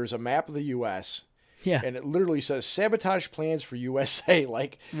 there's a map of the U.S. Yeah. And it literally says sabotage plans for USA.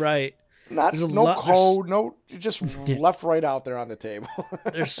 Like, right. No code, no, just left right out there on the table.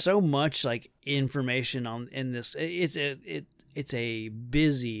 There's so much like information in this. It's a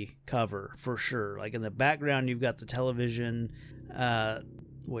busy cover for sure. Like in the background, you've got the television,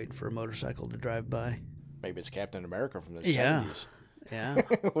 waiting for a motorcycle to drive by. Maybe it's Captain America from the 70s. Yeah.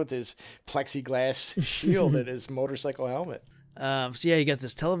 With his plexiglass shield and his motorcycle helmet. So yeah, you got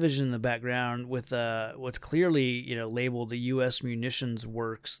this television in the background with what's clearly labeled the U.S. Munitions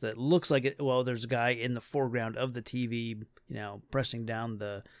Works. That looks like it. Well, there's a guy in the foreground of the TV, pressing down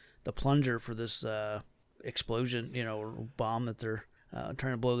the plunger for this explosion, or bomb that they're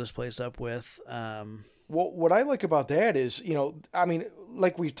trying to blow this place up with. Well, what I like about that is,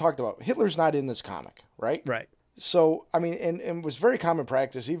 like we've talked about, Hitler's not in this comic, right? Right. So, and it was very common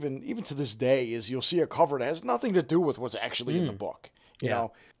practice, even to this day, is you'll see a cover that has nothing to do with what's actually in the book, you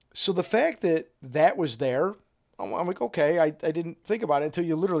know? So the fact that was there, I'm like, okay, I didn't think about it until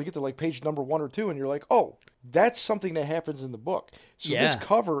you literally get to like page number 1 or 2 and you're like, oh, that's something that happens in the book. So this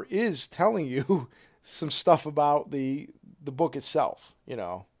cover is telling you some stuff about the book itself,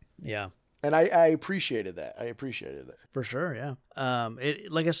 Yeah. And I appreciated that. For sure, yeah.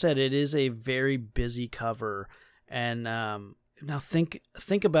 Like I said, it is a very busy cover. And now think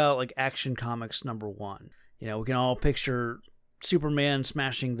about like Action Comics #1. We can all picture Superman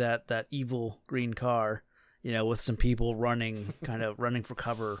smashing that evil green car, with some people running for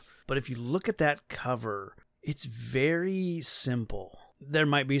cover. But if you look at that cover, it's very simple. There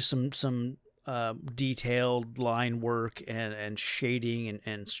might be some detailed line work and shading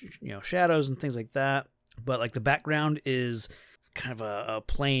and shadows and things like that, but like the background is kind of a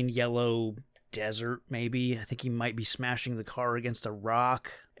plain yellow desert. Maybe I think he might be smashing the car against a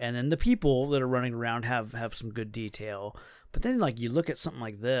rock, and then the people that are running around have some good detail. But then like you look at something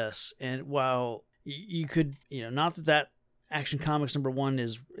like this, and while you could not that Action Comics #1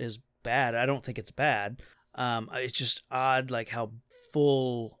 is bad, I don't think it's bad. It's just odd like how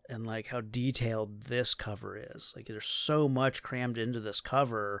full and like how detailed this cover is. Like there's so much crammed into this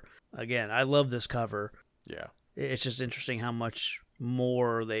cover. Again, I love this cover. Yeah. It's just interesting how much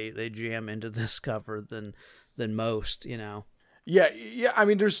more they jam into this cover than most, Yeah. I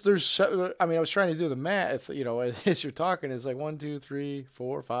mean, there's. I was trying to do the math. As you're talking, it's like 1, 2, 3,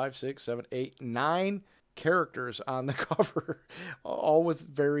 4, 5, 6, 7, 8, 9 characters on the cover, all with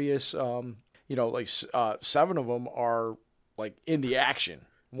various. Like 7 of them are like in the action.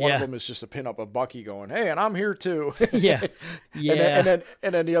 One of them is just a pinup of Bucky going, "Hey, and I'm here too." Yeah. and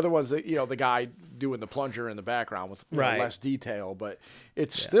then the other one's the guy doing the plunger in the background with less detail, but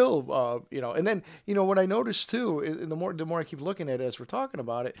it's still And then what I noticed too, and the more I keep looking at it as we're talking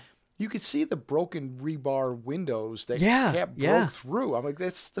about it, you could see the broken rebar windows that Cap broke through. I'm like,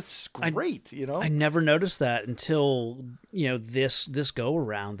 that's great, I never noticed that until this go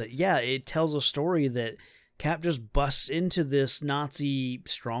around. That it tells a story that Cap just busts into this Nazi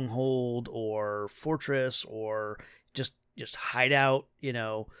stronghold or fortress or just hideout,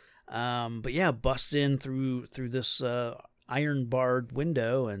 but busts in through this iron barred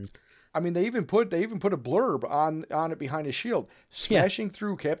window. And they even put a blurb on it behind his shield. Smashing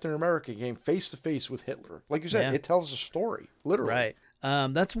through Captain America came face to face with Hitler. Like you said, it tells a story, literally. Right.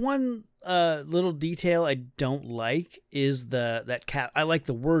 That's one little detail I don't like is that cap. I like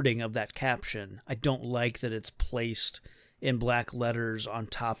the wording of that caption. I don't like that it's placed in black letters on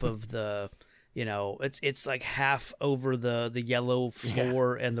top of the, it's like half over the yellow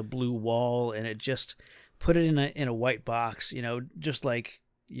floor and the blue wall, and it just put it in a white box. Just like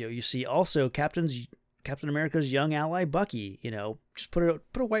you see also Captain America's young ally Bucky. Just put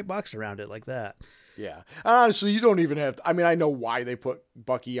a white box around it like that. Yeah. Honestly, you don't even have to, I know why they put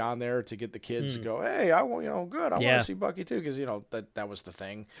Bucky on there to get the kids to go, hey, I want, good. I want to see Bucky too. Cause that was the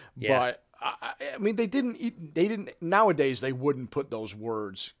thing. Yeah. But they didn't, nowadays they wouldn't put those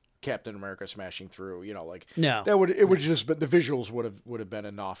words, Captain America smashing through, no, it would just, but the visuals would have been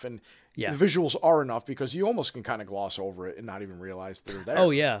enough. And the visuals are enough because you almost can kind of gloss over it and not even realize they're there.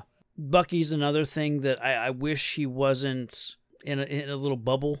 Oh yeah. Bucky's another thing that I wish he wasn't in a little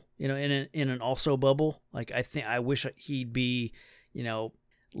bubble, you know, in an also bubble. Like I wish he'd be, you know,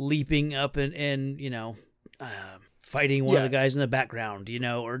 leaping up and you know, fighting one of the guys in the background, you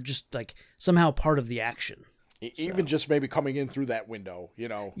know, or just like somehow part of the action. Even just maybe coming in through that window, you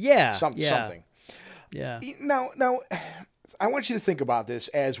know. Something. Yeah. Now, I want you to think about this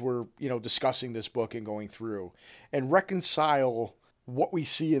as we're, you know, discussing this book and going through, and reconcile what we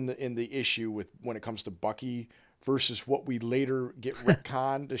see in the issue with when it comes to Bucky versus what we later get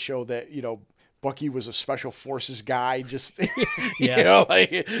retconned to show that, you know, Bucky was a special forces guy. Just you know,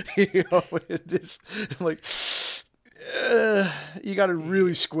 like this, like you got to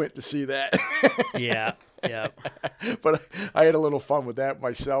really squint to see that. Yeah. But I had a little fun with that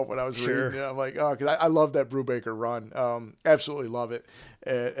myself when I was reading it. I'm like, oh, because I love that Brubaker run. Absolutely love it.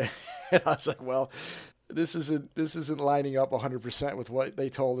 And I was like, well, this isn't lining up 100% with what they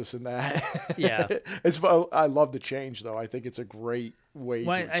told us in that. Yeah. I love the change, though. I think it's a great way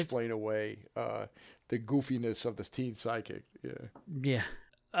to explain away the goofiness of this teen psychic. Yeah.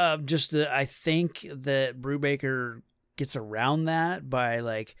 I think that Brubaker gets around that by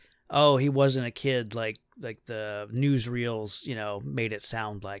like, oh, he wasn't a kid like the newsreels, you know, made it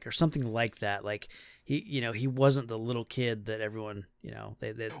sound like, or something like that. Like he wasn't the little kid that everyone, you know,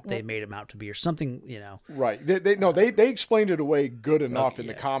 they made him out to be, or something, you know. Right. They explained it away good enough in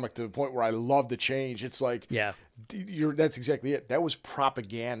the comic to the point where I love the change. It's like, that's exactly it. That was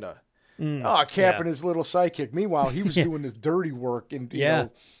propaganda. Cap and his little sidekick. Meanwhile, he was doing this dirty work and you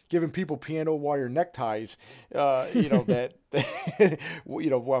know, giving people piano wire neckties. You know that. You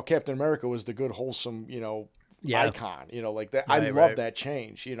know, while Captain America was the good, wholesome, you know, icon. You know, like that. I love that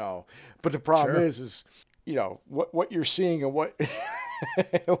change. You know, but the problem is you know what you're seeing and what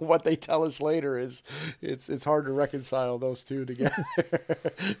what they tell us later is it's hard to reconcile those two together.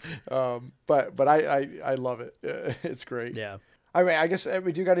 But I love it. It's great. Yeah. I mean, I guess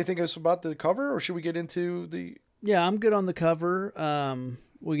do you got anything else about the cover, or should we get into the? Yeah, I'm good on the cover.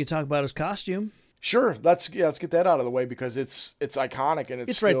 We can talk about his costume. Sure, let's get that out of the way because it's iconic and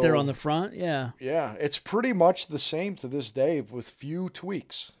it's right there on the front. Yeah, it's pretty much the same to this day with few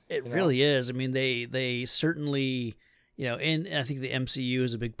tweaks. It really is. I mean, they certainly, you know, and I think the MCU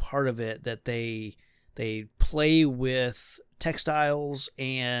is a big part of it, that they play with textiles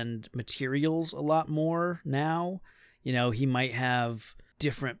and materials a lot more now. You know, he might have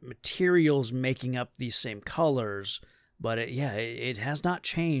different materials making up these same colors, but it has not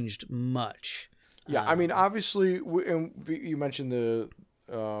changed much. Yeah, I mean, obviously, and you mentioned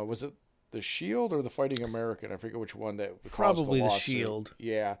was it the Shield or the Fighting American? I forget which one that probably the Shield.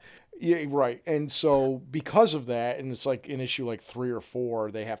 Yeah, right. And so because of that, and it's like in issue like 3 or 4,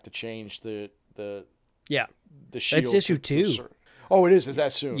 they have to change the Shield. It's issue 2. Oh, it is. Is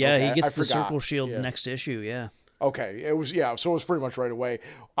that soon? Yeah, okay, he gets the Circle Shield next issue. Yeah. Okay, it was so it was pretty much right away.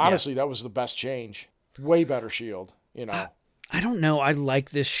 Honestly, that was the best change. Way better Shield, you know. I don't know. I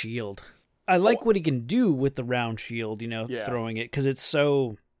like this shield. I like what he can do with the round shield, you know, throwing it, because it's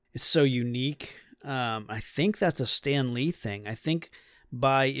so unique. I think that's a Stan Lee thing. I think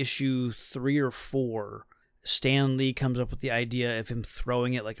by issue 3 or 4, Stan Lee comes up with the idea of him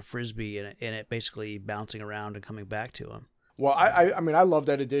throwing it like a frisbee and it basically bouncing around and coming back to him. Well, I mean, I love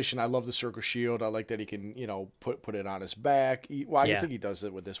that addition. I love the Circle Shield. I like that he can, you know, put it on his back. I think he does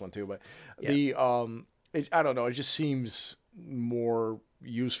it with this one too. But I don't know. It just seems more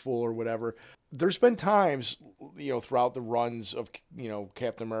useful or whatever. There's been times, you know, throughout the runs of, you know,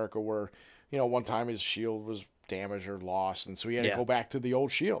 Captain America where, you know, one time his shield was damaged or lost, and so he had to go back to the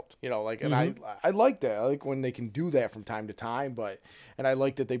old shield. You know, like, and I like that. I like when they can do that from time to time. And I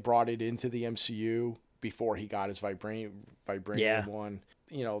like that they brought it into the MCU before he got his vibranium one.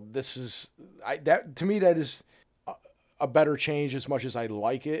 You know, this is to me that is a better change as much as I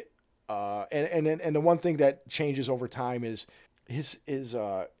like it. And the one thing that changes over time is his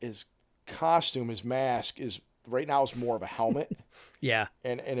costume, his mask is right now is more of a helmet. Yeah.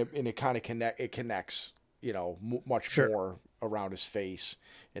 And it kind of connects, you know, much more around his face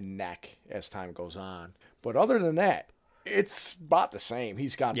and neck as time goes on. But other than that, it's about the same.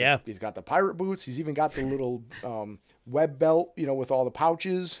 He's got the pirate boots. He's even got the little web belt, you know, with all the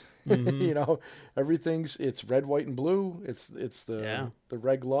pouches. You know, it's red, white, and blue. It's the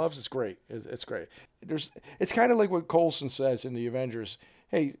red gloves. It's great. It's great. It's kind of like what Coulson says in the Avengers.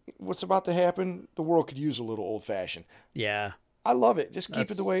 Hey, what's about to happen? The world could use a little old fashioned. Yeah. I love it. Just keep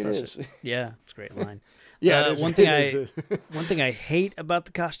it the way it is. It's a great line. One thing I hate about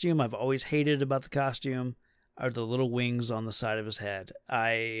the costume, I've always hated about the costume, are the little wings on the side of his head.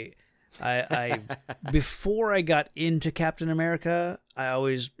 I I before I got into Captain America, I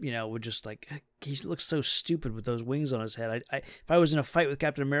always, would just like, he looks so stupid with those wings on his head. If I was in a fight with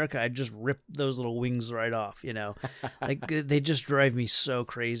Captain America, I'd just rip those little wings right off, Like, they just drive me so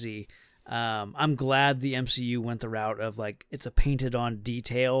crazy. I'm glad the MCU went the route of, like, it's a painted on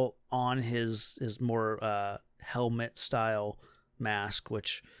detail on his more helmet style mask,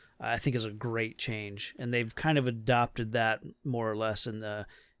 which I think is a great change, and they've kind of adopted that more or less in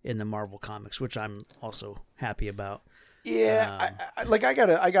the Marvel comics, which I'm also happy about. Yeah,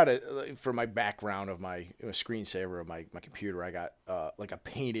 I gotta for my background of my screensaver of my computer, I got like a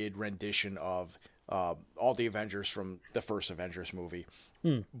painted rendition of all the Avengers from the first Avengers movie.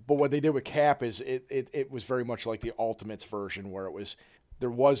 But what they did with Cap is it was very much like the Ultimates version, where there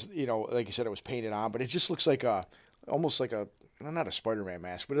was like you said, it was painted on, but it just looks like almost like not a Spider-Man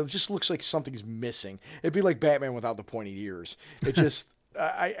mask, but it just looks like something's missing. It'd be like Batman without the pointy ears. It just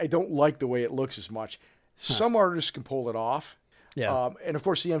I don't like the way it looks as much. Some artists can pull it off. Yeah. And of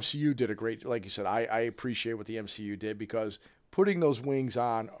course the MCU did a great, like you said, I appreciate what the MCU did, because putting those wings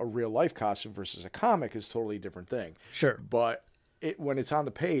on a real life costume versus a comic is a totally different thing. Sure. But when it's on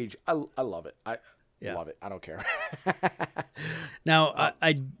the page, I love it. I love it. I don't care. Now,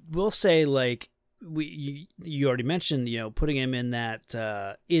 I will say, like, you already mentioned, putting him in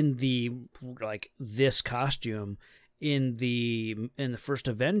that in the, like, this costume in the first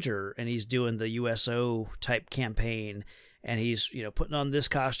Avenger, and he's doing the USO type campaign, and he's putting on this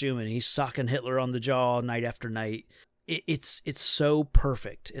costume and he's socking Hitler on the jaw night after night. It's so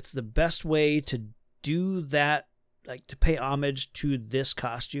perfect. It's the best way to do that, like, to pay homage to this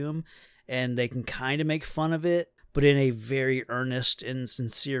costume, and they can kind of make fun of it, but in a very earnest and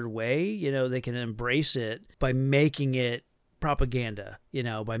sincere way. They can embrace it by making it propaganda,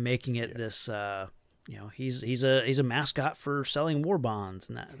 by making it this, he's a mascot for selling war bonds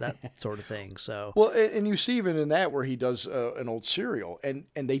and that sort of thing. So, well, and you see even in that where he does an old cereal, and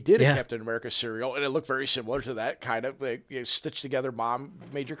they did a Captain America cereal, and it looked very similar to that kind of, like, stitched together mom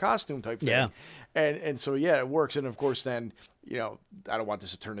made your costume type thing. Yeah. And so it works. And of course then, I don't want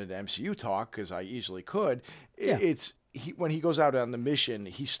this to turn into MCU talk, because I easily could. When he goes out on the mission,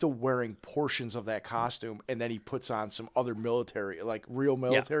 he's still wearing portions of that costume, and then he puts on some other military, like real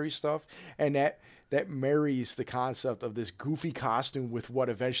military stuff, and that marries the concept of this goofy costume with what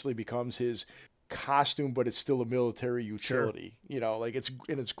eventually becomes his costume, but it's still a military utility. Sure. Like,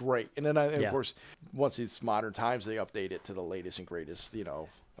 it's great. And then of course, once it's modern times, they update it to the latest and greatest.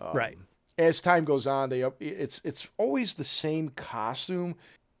 Right. As time goes on, it's always the same costume,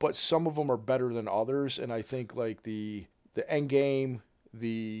 but some of them are better than others. And I think, like, the Endgame,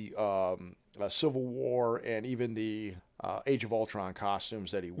 the Civil War, and even the Age of Ultron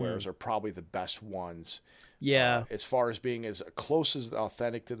costumes that he wears are probably the best ones. Yeah. As far as being as close as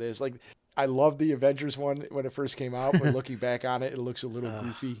authentic to this. Like, I loved the Avengers one when it first came out, but looking back on it, it looks a little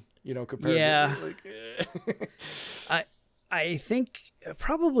goofy, compared to, like, I think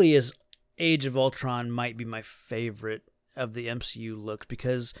probably as Age of Ultron might be my favorite of the MCU looks,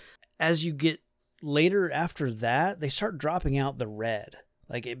 because as you get later after that, they start dropping out the red.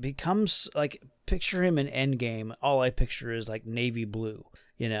 Like, it becomes like, picture him in Endgame. All I picture is like navy blue,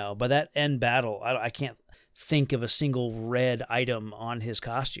 by that end battle, I can't think of a single red item on his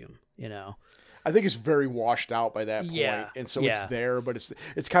costume, I think it's very washed out by that point. Yeah. And so it's there, but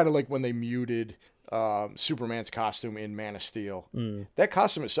it's kind of like when they muted Superman's costume in Man of Steel. That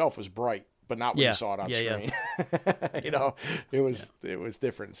costume itself was bright, but not when you saw it on screen. It was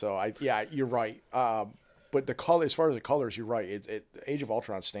different. So you're right. But the color, as far as the colors, you're right. Age of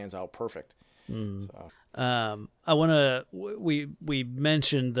Ultron stands out perfect. So. I want to. We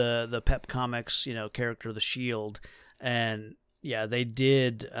mentioned the Pep Comics, character, the Shield, and they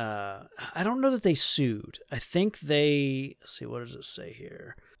did. I don't know that they sued. I think they. Let's see, what does it say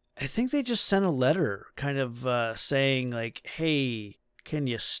here? I think they just sent a letter, kind of saying, like, "Hey, can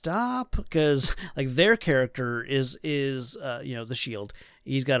you stop?" Because, like, their character is the Shield.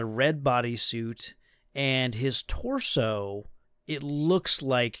 He's got a red bodysuit, and his torso, it looks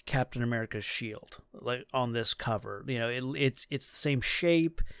like Captain America's shield, like on this cover. It's the same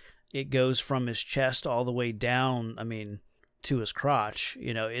shape. It goes from his chest all the way down, to his crotch.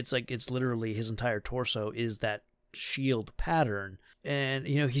 It's literally his entire torso is that shield pattern. And,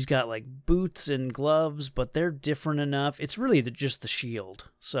 he's got, like, boots and gloves, but they're different enough. It's really just the shield.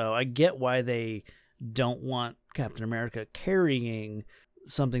 So I get why they don't want Captain America carrying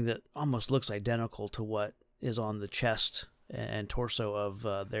something that almost looks identical to what is on the chest and torso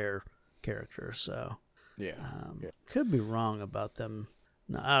of their character. So could be wrong about them.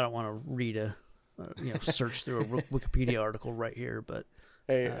 No, I don't want to read search through a Wikipedia article right here, but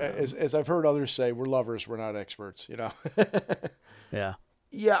Hey, as I've heard others say, we're lovers, we're not experts, you know. Yeah.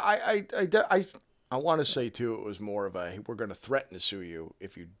 Yeah, I want to say too, it was more of a, hey, we're going to threaten to sue you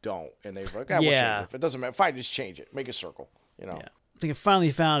if you don't, and they were like, we'll change it. If it doesn't matter, fine, just change it, make a circle, you know. Yeah. I think I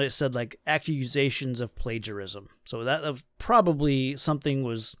finally found it said like accusations of plagiarism. So that was probably something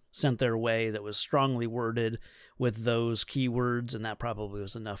was sent their way that was strongly worded with those keywords, and that probably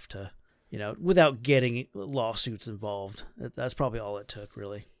was enough to, you know, without getting lawsuits involved. That's probably all it took,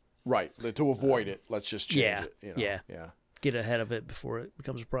 really. Right. To avoid it, let's just change it. You know? Yeah. Get ahead of it before it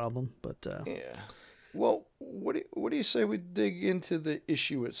becomes a problem. But yeah. Well, what do you say we dig into the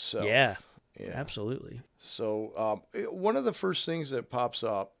issue itself? Yeah. Absolutely. So one of the first things that pops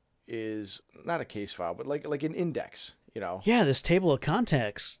up is not a case file, but like an index, you know? Yeah, this table of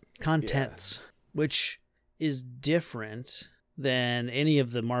contents, which is different than any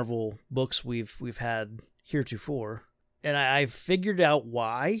of the Marvel books we've had heretofore. And I figured out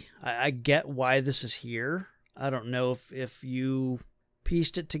why. I get why this is here. I don't know if you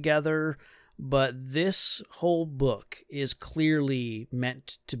pieced it together, but this whole book is clearly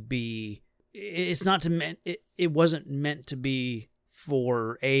meant to be. It's not to meant. It wasn't meant to be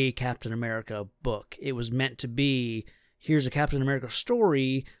for a Captain America book. It was meant to be, here's a Captain America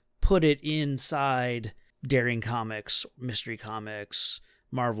story. Put it inside Daring Comics, Mystery Comics,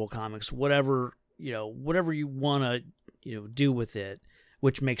 Marvel Comics, whatever you want to do with it.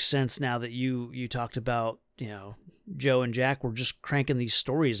 Which makes sense now that you talked about, Joe and Jack were just cranking these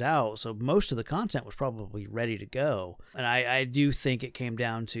stories out, so most of the content was probably ready to go. And I do think it came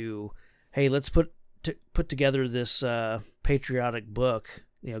down to, hey, let's put together this patriotic book.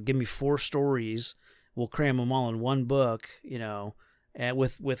 Give me 4 stories. We'll cram them all in one book. And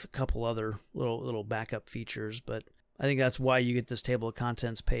with a couple other little backup features. But I think that's why you get this table of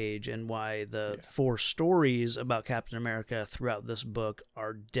contents page, and why the 4 stories about Captain America throughout this book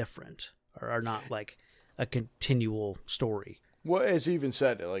are different, or are not like a continual story. Well, as you even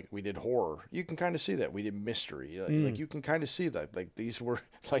said, like we did horror, you can kind of see that. We did mystery. Like you can kind of see that. Like these were,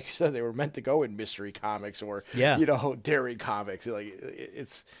 like you said, they were meant to go in Mystery Comics or, Daring Comics. Like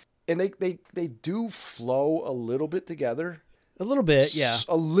it's, and they do flow a little bit together. A little bit, yeah.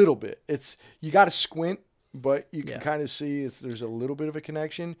 A little bit. It's, you got to squint, but you can kind of see there's a little bit of a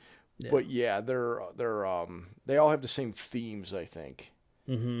connection. Yeah. But yeah, they all have the same themes, I think.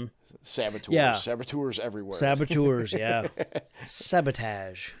 Mm-hmm. Saboteurs everywhere. Saboteurs, yeah.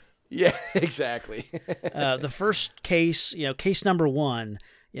 Sabotage. Yeah, exactly. The first case, case number 1,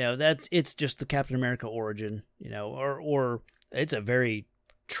 it's just the Captain America origin, or it's a very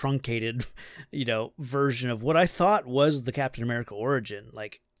truncated, version of what I thought was the Captain America origin.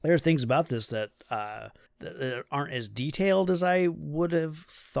 Like, there are things about this that aren't as detailed as I would have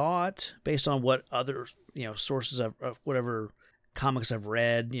thought based on what other, sources of whatever comics I've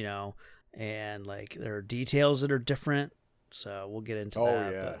read, and like there are details that are different. So we'll get into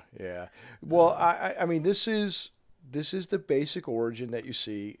that. Yeah. Well, I mean, this is the basic origin that you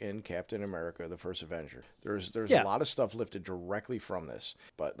see in Captain America: The First Avenger. There's a lot of stuff lifted directly from this,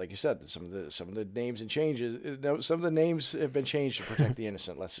 but like you said, some of the names and changes. Some of the names have been changed to protect the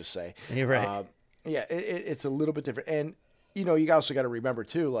innocent. Let's just say. You're right. It's a little bit different, and you also got to remember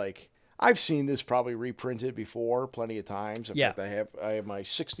too, like, I've seen this probably reprinted before plenty of times. In fact, I have my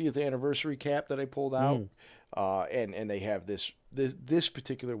 60th anniversary cap that I pulled out, and they have this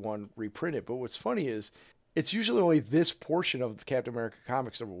particular one reprinted. But what's funny is, it's usually only this portion of the Captain America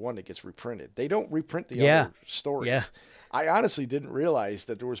Comics number 1 that gets reprinted. They don't reprint the other stories. Yeah. I honestly didn't realize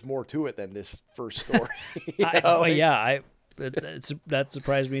that there was more to it than this first story. That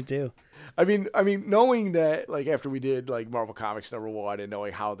surprised me too. I mean, knowing that, like, after we did like Marvel Comics number 1 and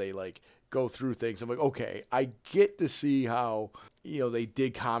knowing how they like go through things, I'm like, okay, I get to see how they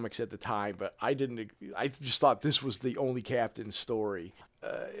did comics at the time, but I didn't. I just thought this was the only Captain story.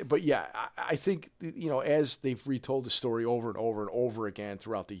 But yeah, I think, as they've retold the story over and over and over again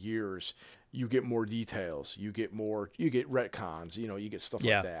throughout the years, you get more details, you get retcons, you get stuff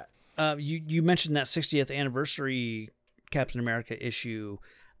like that. You mentioned that 60th anniversary Captain America issue.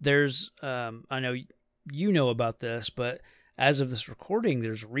 There's, I know you know about this, but as of this recording,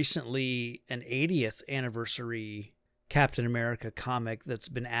 there's recently an 80th anniversary Captain America comic that's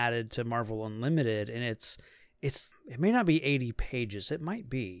been added to Marvel Unlimited, and it may not be 80 pages. It might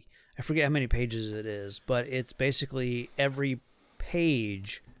be. I forget how many pages it is, but it's basically every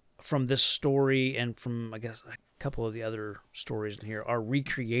page from this story and from, I guess, a couple of the other stories in here are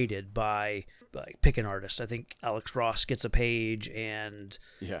recreated by, like, pick an artist. I think Alex Ross gets a page, and,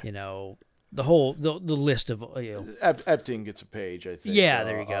 the whole the list of Epting gets a page, I think. Yeah,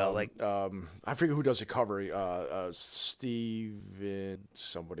 there you go. I forget who does the cover. Steven,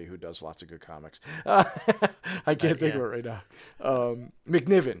 somebody who does lots of good comics. I can't think of it right now.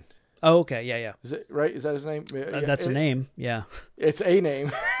 McNiven. Oh, okay, yeah. Is it right? Is that his name? That's a name. Yeah, it's a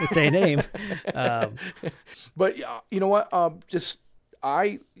name. It's a name. But you know what?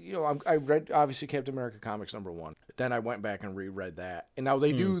 I read obviously Captain America Comics #1. Then I went back and reread that, and now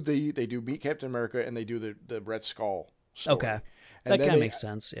they do Meet Captain America, and they do the Red Skull story. Okay, and that kind of makes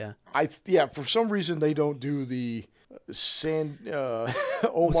sense. Yeah. For some reason they don't do the Omar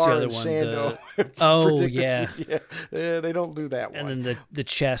and Sando. Yeah, they don't do that one. And then the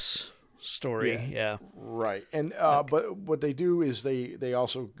chess story. Yeah. Right. And but what they do is they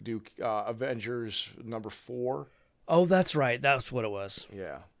also do Avengers #4. Oh, that's right. That's what it was.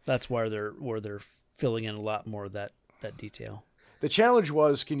 Yeah. That's where they're filling in a lot more of that detail. The challenge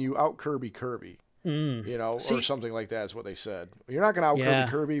was, can you out Kirby? Or Mm. something like that is what they said. You're not going to out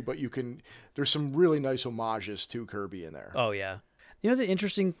Kirby, but you can. There's some really nice homages to Kirby in there. Oh yeah. The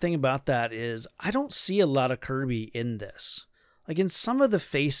interesting thing about that is I don't see a lot of Kirby in this. Like in some of the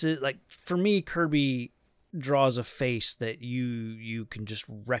faces, like for me, Kirby draws a face that you can just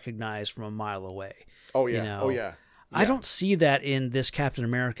recognize from a mile away. Oh yeah. You know? Oh yeah. I don't see that in this Captain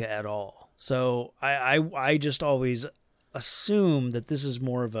America at all. So I just always assume that this is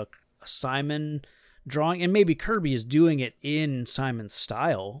more of a Simon drawing, and maybe Kirby is doing it in Simon's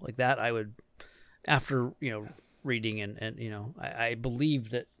style like that. I would, after reading and I believe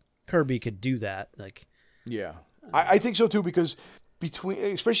that Kirby could do that. Like, yeah, I think so too, because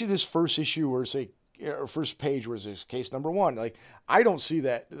especially this first issue or first page was this case #1. Like, I don't see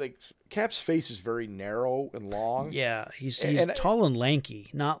that. Like, Cap's face is very narrow and long. Yeah, he's tall and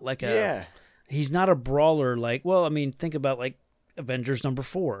lanky, not like Yeah. He's not a brawler. Like, well, I mean, think about like Avengers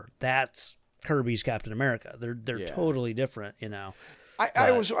 #4. That's Kirby's Captain America. They're totally different. I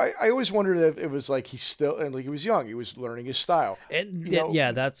always wondered if it was like he's still, and like he was young, he was learning his style. And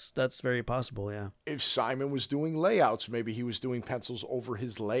that's very possible. Yeah. If Simon was doing layouts, maybe he was doing pencils over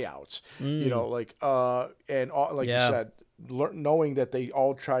his layouts. You said, knowing that they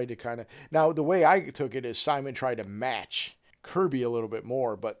all tried to kind of. Now the way I took it is Simon tried to match Kirby a little bit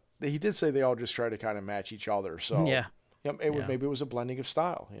more, but he did say they all just tried to kind of match each other. So maybe it was a blending of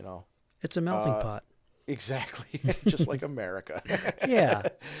style. It's a melting pot. Exactly. Just like America. Yeah.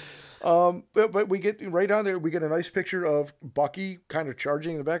 But we get right down there. We get a nice picture of Bucky kind of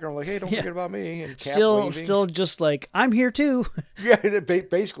charging in the background, like, "Hey, don't forget about me." And Cap still just like, "I'm here too." Yeah,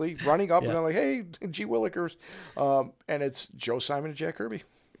 basically running up and I'm like, "Hey, G. Willikers," and it's Joe Simon and Jack Kirby.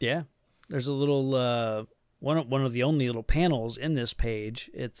 Yeah, there's a little one of the only little panels in this page.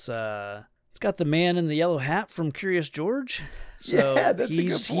 It's got the man in the yellow hat from Curious George. So yeah, that's a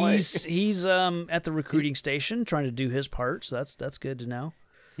good point. He's at the recruiting station trying to do his part. So that's good to know.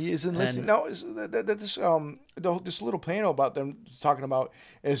 He is enlisted. Now, this little panel about them talking about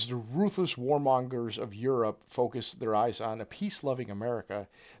as the ruthless warmongers of Europe focus their eyes on a peace-loving America,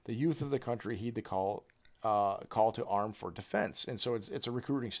 the youth of the country heed the call to arm for defense. And so it's a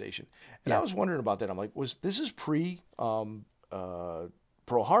recruiting station. And I was wondering about that. I'm like, this is pre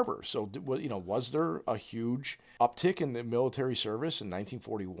Pearl Harbor. So, was there a huge uptick in the military service in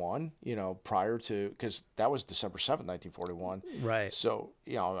 1941, prior to, because that was December 7th, 1941. Right. So,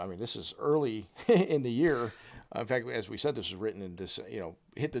 this is early in the year. In fact, as we said, this was written in this,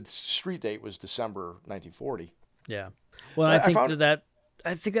 hit the street date was December 1940. Yeah. Well, so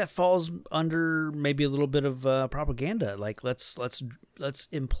I think that falls under maybe a little bit of propaganda. Like, let's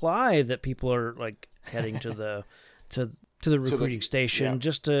imply that people are like heading to the recruiting station,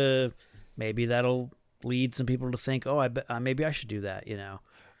 just to maybe that'll lead some people to think, oh, maybe I should do that.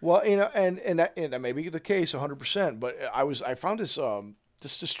 Well, and that may be the case 100%. But I found this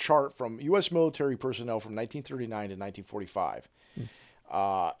this chart from U.S. military personnel from 1939 to 1945.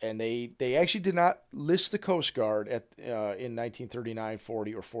 And they actually did not list the Coast Guard in 1939,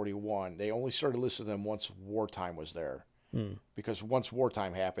 40, or 41. They only started listing them once wartime was there. Because once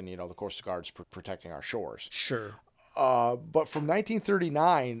wartime happened, the Coast Guard's protecting our shores. Sure. But from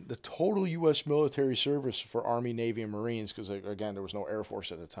 1939, the total U.S. military service for Army, Navy, and Marines, because, again, there was no Air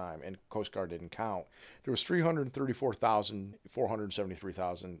Force at the time, and Coast Guard didn't count, there was 473,000,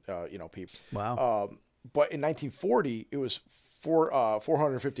 people. Wow. But in 1940, it was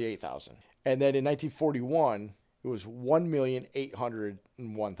 458,000. And then in 1941, it was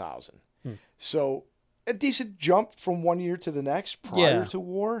 1,801,000. So a decent jump from one year to the next prior to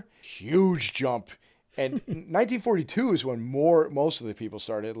war. Huge jump. And 1942 is when most of the people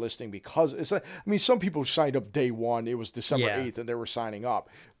started enlisting, because some people signed up day one. It was December 8th and they were signing up.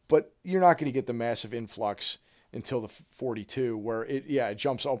 but you're not going to get the massive influx until the 42, where it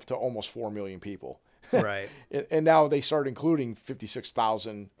jumps up to almost 4 million people. Right. And now they start including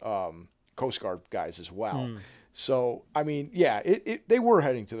 56,000 Coast Guard guys as well. So, I mean, yeah, they were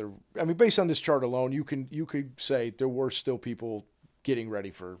heading to the. I mean, based on this chart alone, you could say there were still people getting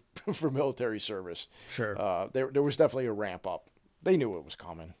ready for military service. Sure. There was definitely a ramp up. They knew it was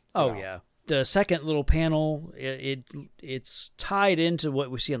coming. Oh yeah. The second little panel, it's tied into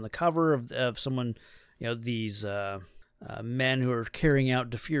what we see on the cover of someone, these men who are carrying out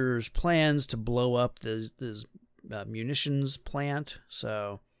De Fuhrer's plans to blow up this munitions plant.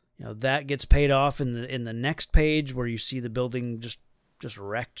 So that gets paid off in the next page, where you see the building just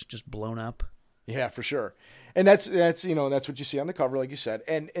wrecked, just blown up. Yeah, for sure. And that's that's what you see on the cover, like you said.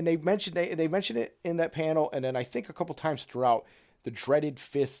 And they mentioned it in that panel, and then I think a couple times throughout, the dreaded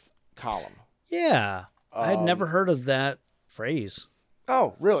fifth column. Yeah, I had never heard of that phrase.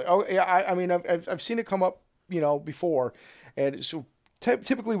 Oh, really? Oh, yeah. I mean, I've seen it come up, before, and so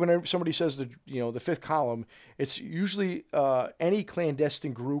typically whenever somebody says the fifth column, it's usually any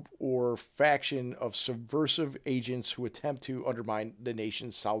clandestine group or faction of subversive agents who attempt to undermine the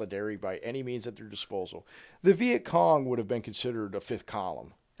nation's solidarity by any means at their disposal. The Viet Cong would have been considered a fifth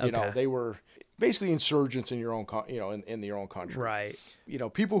column. Okay. They were basically insurgents in your own, in your own country. Right.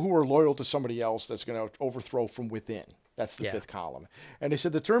 People who are loyal to somebody else that's going to overthrow from within. That's the fifth column. And they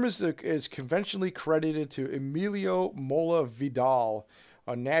said the term is conventionally credited to Emilio Mola Vidal,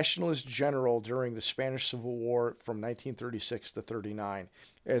 a nationalist general during the Spanish Civil War from 1936 to 39.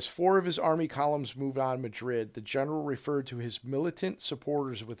 As 4 of his army columns moved on Madrid, the general referred to his militant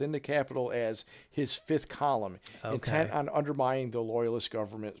supporters within the capital as his fifth column, intent on undermining the loyalist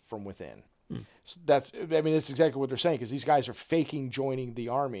government from within. So that's exactly what they're saying, because these guys are faking joining the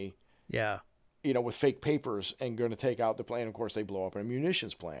army. Yeah. With fake papers and going to take out the plan. Of course, they blow up a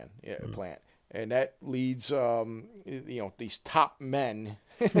munitions plant. And that leads, these top men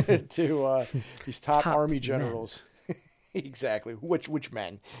to these top army generals. Exactly. Which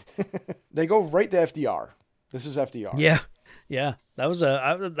men? They go right to FDR. This is FDR. Yeah. That was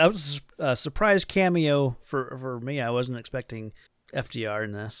a surprise cameo for me. I wasn't expecting FDR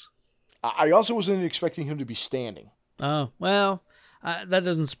in this. I also wasn't expecting him to be standing. Oh, well, that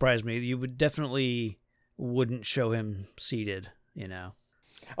doesn't surprise me. You wouldn't show him seated,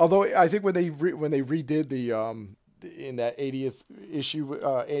 Although I think when they redid the in that 80th issue,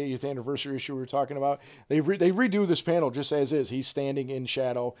 80th anniversary issue we were talking about, they redo this panel just as is. He's standing in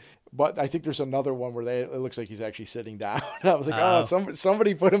shadow, but I think there's another one where it looks like he's actually sitting down. I was like,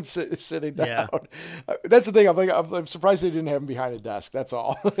 somebody put him sitting down. Yeah. That's the thing. I'm surprised they didn't have him behind a desk. That's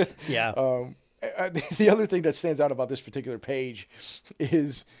all. Yeah. The other thing that stands out about this particular page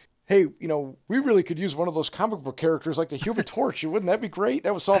is, hey, we really could use one of those comic book characters like the Human Torch. Wouldn't that be great?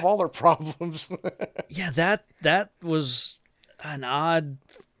 That would solve all our problems. Yeah, that was an odd.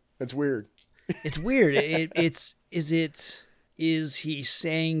 That's weird. It's weird. Is he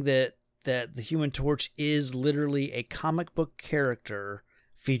saying that the Human Torch is literally a comic book character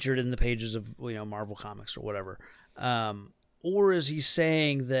featured in the pages of Marvel Comics or whatever, or is he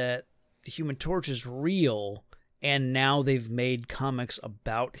saying that the Human Torch is real? And now they've made comics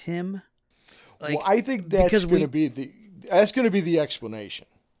about him. Well, I think that's going to be the explanation.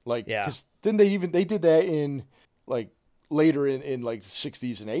 Because then they did that in later in the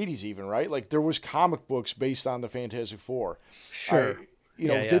 60s and 80s even, right? Like there was comic books based on the Fantastic Four. Sure.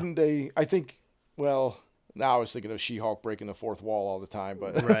 Didn't they? I think. Well, now I was thinking of She-Hulk breaking the fourth wall all the time,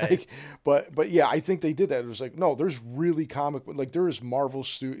 but right. but yeah, I think they did that. It was like, no, there's really there is Marvel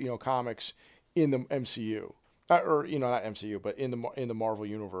comics in the MCU. Or not MCU, but in the Marvel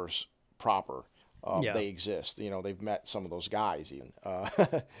universe proper, they exist. They've met some of those guys even.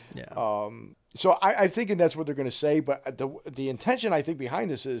 So I think that's what they're going to say. But the intention I think behind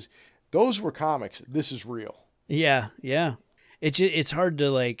this is those were comics. This is real. Yeah. It's hard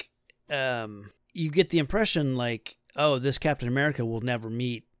to you get the impression this Captain America will never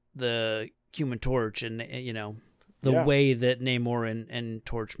meet the Human Torch, and the way that Namor and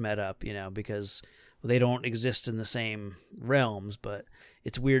Torch met up. Because they don't exist in the same realms, but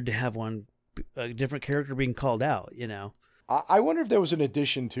it's weird to have a different character being called out, I wonder if there was an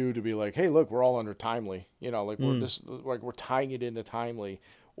addition too, to be like, hey, look, we're all under Timely, we're tying it into Timely,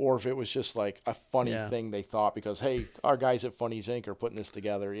 or if it was just like a funny thing they thought because, hey, our guys at Funnies Inc. are putting this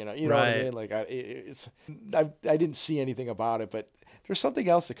together, you know what I mean? Like I didn't see anything about it, but there's something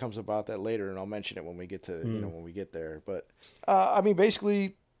else that comes about that later, and I'll mention it when we get to when we get there. But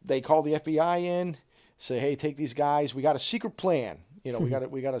basically they call the FBI in. Say, hey, take these guys. We got a secret plan. You know,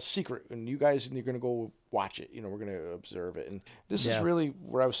 we got a secret, and you're going to go watch it. You know, we're going to observe it, and this is really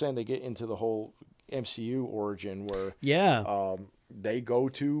where I was saying they get into the whole MCU origin where they go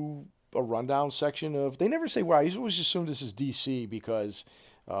to a rundown section of. They never say why. I always assume this is DC because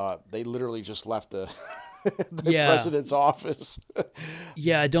they literally just left the president's office.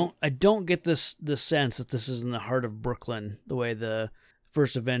 I don't get the sense that this is in the heart of Brooklyn the way the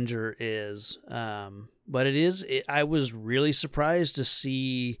first Avenger is. But it is. I was really surprised to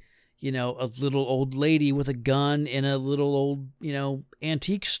see, you know, a little old lady with a gun in a little old, you know,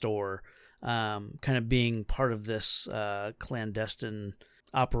 antique store, kind of being part of this clandestine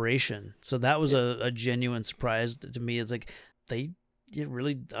operation. So that was a genuine surprise to me. It's like they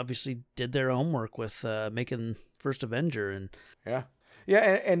really obviously did their homework with making First Avenger. And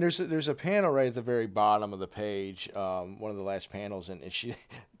and there's a panel right at the very bottom of the page, one of the last panels, and she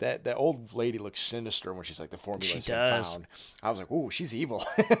that old lady looks sinister when she's like the formula's been found. I was like, ooh, she's evil.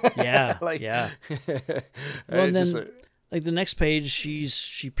 Yeah, well, and then like the next page,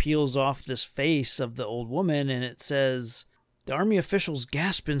 she peels off this face of the old woman, and it says, "The army officials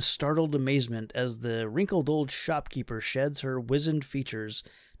gasp in startled amazement as the wrinkled old shopkeeper sheds her wizened features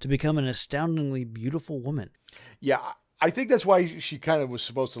to become an astoundingly beautiful woman." Yeah, I think that's why she kind of was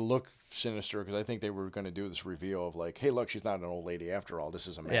supposed to look sinister, because I think they were going to do this reveal of like, hey, look, she's not an old lady after all. This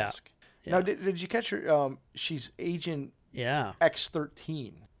is a mask. Yeah. Now, did you catch her? She's Agent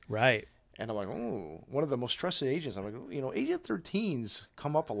X-13. Right. And I'm like, oh, one of the most trusted agents. I'm like, you know, Agent 13s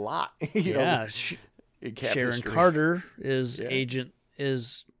come up a lot. Sharon Carter is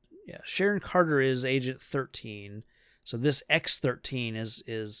Sharon Carter is Agent 13. So this X-13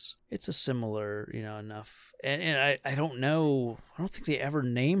 is it's a similar, you know, enough. And I don't know. I don't think they ever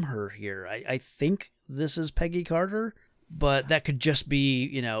name her here. I think this is Peggy Carter, but that could just be,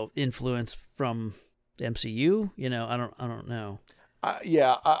 you know, influence from the MCU. You know, I don't know.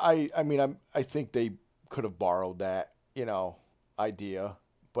 I mean, I think they could have borrowed that, you know, idea,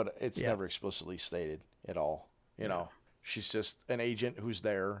 but it's never explicitly stated at all. You know, she's just an agent who's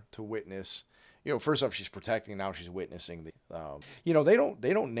there to witness. You know, first off, she's protecting. Now she's witnessing the. You know, they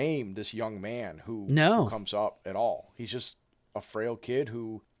don't name this young man who comes up at all. He's just a frail kid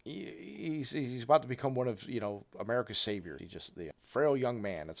who he's about to become one of, you know, America's saviors. He's just the frail young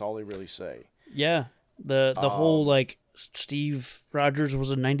man. That's all they really say. Yeah, the whole like Steve Rogers was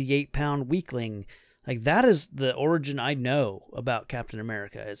a 98-pound weakling. Like that is the origin I know about Captain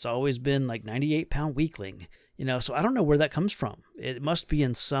America. It's always been like 98-pound weakling. You know, so I don't know where that comes from. It must be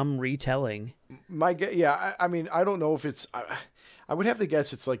in some retelling. I mean, I don't know if it's. I would have to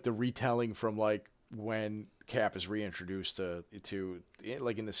guess it's like the retelling from like when Cap is reintroduced to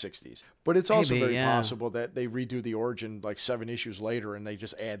like in the 60s. But it's also very possible that they redo the origin like 7 issues later and they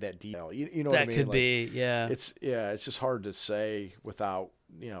just add that detail. You know what I mean? That could be, yeah. It's just hard to say without,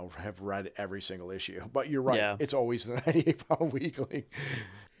 you know, have read every single issue. But you're right. Yeah. It's always the 98-pound weakling.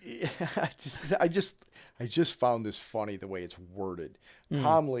 I just found this funny the way it's worded.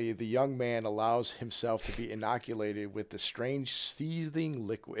 Calmly, the young man allows himself to be inoculated with the strange seething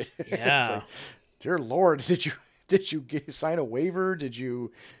liquid. Yeah. It's like, dear Lord, did you sign a waiver? Did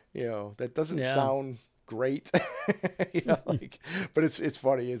you that doesn't sound great. You know, like, but it's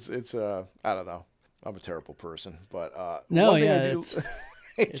funny. It's I don't know. I'm a terrible person, but one thing I do,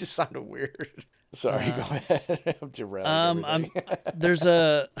 it just sounded weird. Sorry, go ahead. I'm derailing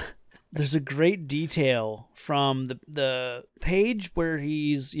there's a great detail from the page where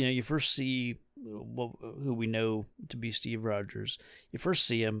he's, you know, you first see who we know to be Steve Rogers. You first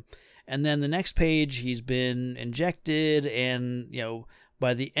see him, and then the next page he's been injected, and, you know,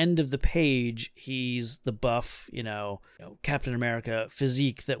 by the end of the page he's the buff, you know, Captain America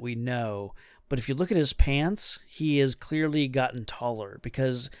physique that we know. But if you look at his pants, he has clearly gotten taller,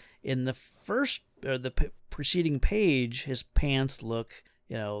 because in the first or the preceding page, his pants look,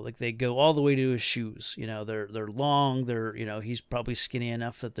 you know, like they go all the way to his shoes. You know, they're long. They're, you know, he's probably skinny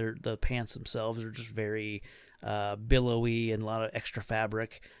enough that the pants themselves are just very billowy and a lot of extra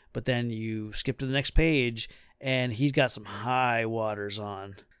fabric. But then you skip to the next page, and he's got some high waters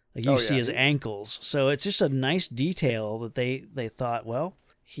on. Like you see his ankles. So it's just a nice detail that they thought, well,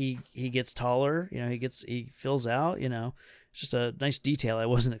 he gets taller. You know, he fills out. You know. It's just a nice detail I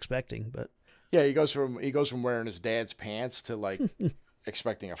wasn't expecting, but yeah, he goes from wearing his dad's pants to like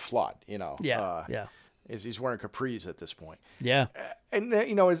expecting a flood, you know. Yeah. He's wearing capris at this point. Yeah, and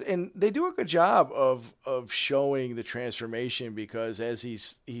you know, and they do a good job of showing the transformation, because as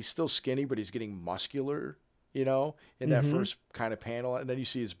he's still skinny, but he's getting muscular, you know, in that first kind of panel, and then you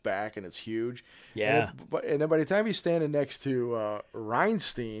see his back, and it's huge. Yeah, and then by the time he's standing next to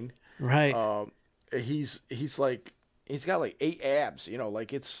Reinstein, right, he's like, he's got like 8 abs, you know,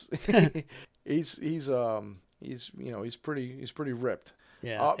 like it's he's pretty ripped.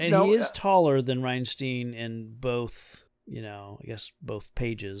 Yeah, and he is taller than Reinstein in both, I guess both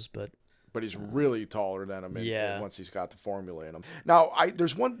pages, but he's really taller than him once he's got the formula in him. Now,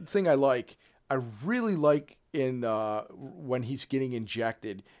 there's one thing I really like in when he's getting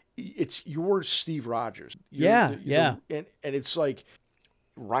injected. It's your Steve Rogers. And it's like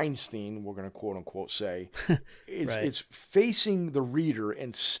Reinstein, we're going to quote unquote say, it's facing the reader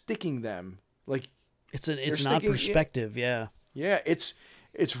and sticking them like it's an odd perspective. Yeah, it's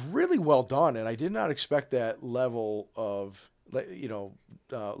really well done, and I did not expect that level of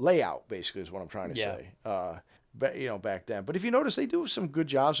layout. Basically, is what I'm trying to say. Back then. But if you notice, they do some good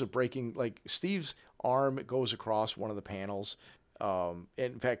jobs of breaking. Like Steve's arm goes across one of the panels.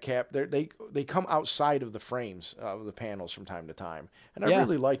 In fact, Cap, they come outside of the frames of the panels from time to time, and I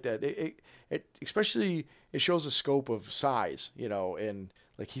really like that. It especially it shows the scope of size, and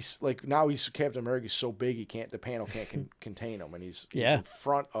like now he's Captain America is so big the panel can't contain him, and he's in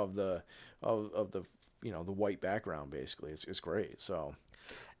front of the the white background basically. It's great. So,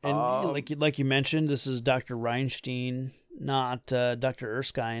 and like you mentioned, this is Dr. Reinstein, not Dr.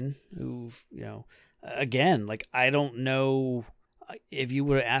 Erskine, who again, like I don't know. If you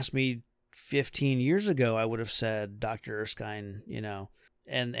would have asked me 15 years ago, I would have said Dr. Erskine,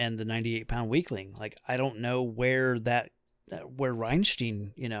 and the 98-pound weakling. Like, I don't know where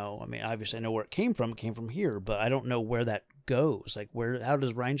Reinstein, I mean, obviously I know where it came from. It came from here, but I don't know where that goes. Like, how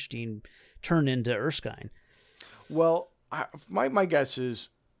does Reinstein turn into Erskine? Well, my guess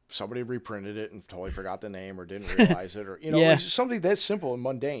is somebody reprinted it and totally forgot the name or didn't realize it, or, it's something that's simple and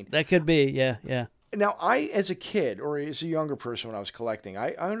mundane. That could be, yeah. Now, as a kid or as a younger person when I was collecting, I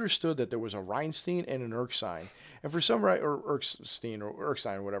understood that there was a Reinstein and an Erskine. And for some reason, or Erskine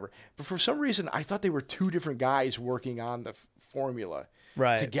or whatever, but for some reason, I thought they were two different guys working on the formula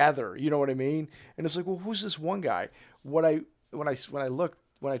together. You know what I mean? And it's like, well, who's this one guy? When I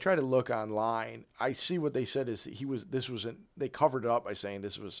try to look online, I see what they said is they covered it up by saying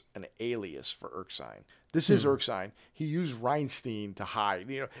this was an alias for Erskine. This is Erskine. He used Reinstein to hide.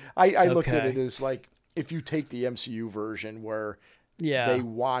 I looked at it as like if you take the MCU version where they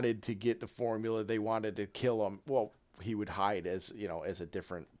wanted to get the formula, they wanted to kill him. Well, he would hide as a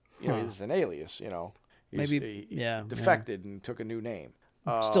different, as an alias. Maybe he defected and took a new name.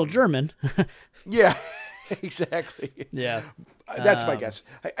 Still German. Yeah, exactly. Yeah. That's my guess.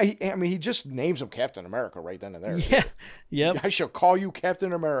 I mean, he just names him Captain America right then and there. Yeah. Yep. I shall call you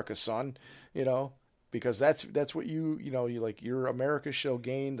Captain America, son. Because that's what your America shall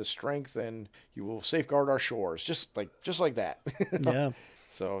gain the strength and you will safeguard our shores. Just like that. Yeah.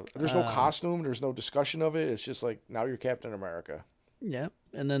 So there's no costume. There's no discussion of it. It's just like, now you're Captain America. Yeah.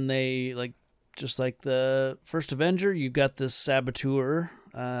 And then they just like the first Avenger, you've got this saboteur,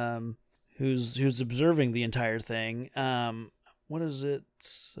 who's observing the entire thing. What does it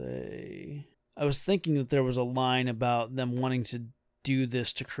say? I was thinking that there was a line about them wanting to do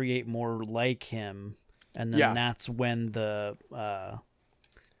this to create more like him, and then that's when the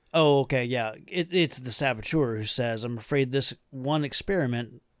it's the saboteur who says, "I'm afraid this is one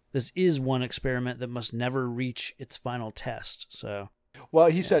experiment that must never reach its final test." So. Well,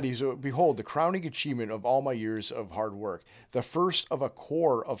 he said, behold, the crowning achievement of all my years of hard work, the first of a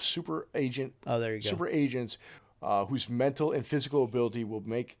corps of super agents whose mental and physical ability will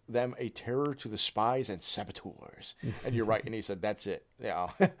make them a terror to the spies and saboteurs. And you're right. And he said, that's it. Yeah,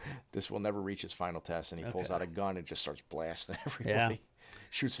 this will never reach its final test. And he pulls out a gun and just starts blasting everybody. Yeah.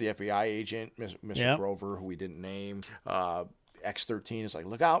 Shoots the FBI agent, Mr. Grover, who we didn't name. X-13 is like,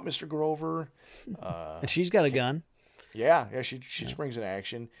 look out, Mr. Grover. And she's got a gun. Yeah, she springs in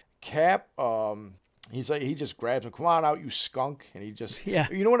action. Cap, he's like, he just grabs him. Come on out, you skunk! And he just, You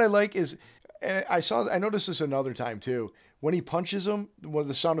know what I like is, and I noticed this another time too. When he punches him,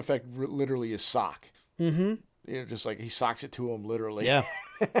 the sound effect literally is sock. Mm-hmm. Just like he socks it to him literally. Yeah.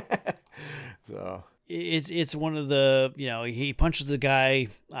 So it's one of the he punches the guy,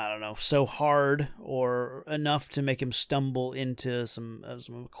 I don't know, so hard or enough to make him stumble into some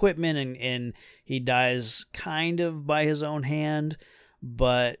equipment and he dies kind of by his own hand,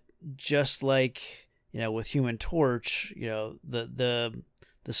 but just like with Human Torch, the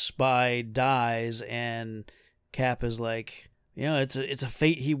spy dies and Cap is like, it's a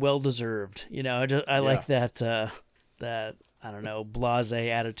fate he well deserved. I like that I don't know, blasé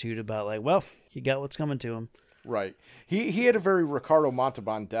attitude about like, well, he got what's coming to him. Right. He had a very Ricardo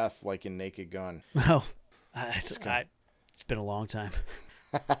Montalban death, like in Naked Gun. Oh, it's been a long time.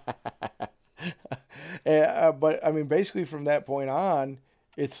 But I mean, basically from that point on,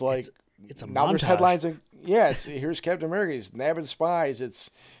 it's like it's a now there's montage. headlines. Here's Captain America. He's nabbing spies.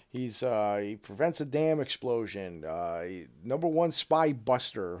 He prevents a dam explosion. Number one spy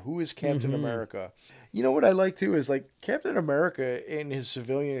buster. Who is Captain America? You know what I like too is like Captain America in his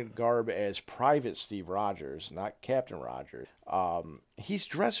civilian garb as Private Steve Rogers, not Captain Rogers. He's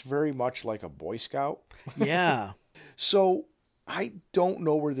dressed very much like a Boy Scout. Yeah. So I don't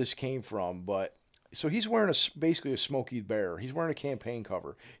know where this came from, but so he's wearing basically a Smokey Bear. He's wearing a campaign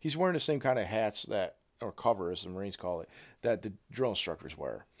cover. He's wearing the same kind of hats or cover, as the Marines call it, that the drill instructors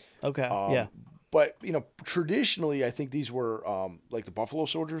wear. Okay. Yeah. But, traditionally, I think these were, like the Buffalo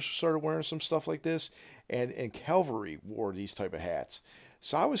Soldiers started wearing some stuff like this, and cavalry wore these type of hats.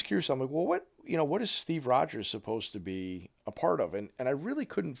 So I was curious. I'm like, well, what is Steve Rogers supposed to be a part of? And I really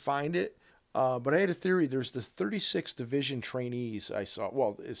couldn't find it. But I had a theory. There's the 36th Division trainees I saw.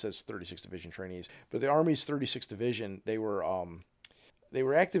 Well, it says 36th Division trainees, but the Army's 36th Division, they were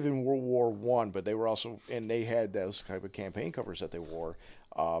active in World War I, but they were also, and they had those type of campaign covers that they wore.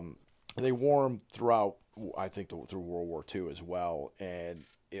 They wore them throughout, I think, through World War II as well. And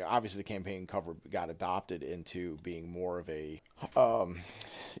obviously the campaign cover got adopted into being more of a,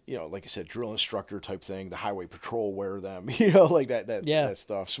 like I said, drill instructor type thing. The highway patrol wear them, like that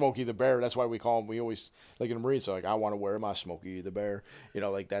stuff. Smokey the Bear. That's why we call him. We always, like in the Marines, like, I want to wear my Smokey the Bear.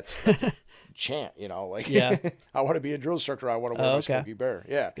 Like that's a chant. I want to be a drill instructor. I want to wear my Smokey Bear.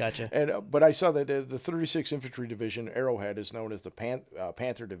 Yeah, gotcha. And but I saw that the 36th Infantry Division, Arrowhead, is known as the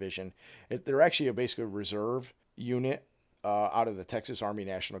Panther Division. They're actually basically a reserve unit out of the Texas Army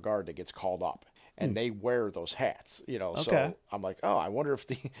National Guard that gets called up, and they wear those hats, So I'm like, oh, I wonder if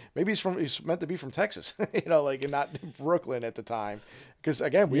maybe he's meant to be from Texas, like, and not Brooklyn at the time, because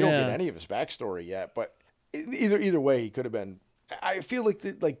again, we don't get any of his backstory yet. But either way, he could have been. I feel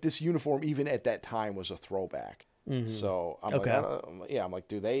like this uniform, even at that time, was a throwback. Mm-hmm. So I'm like, I'm like,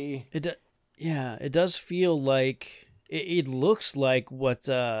 do they? It does feel like it looks like what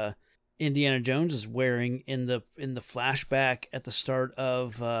Indiana Jones is wearing in the flashback at the start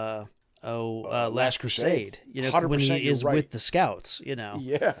of Last Crusade. When he is with the scouts.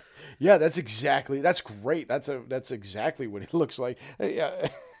 Yeah, that's great. That's exactly what it looks like. Yeah.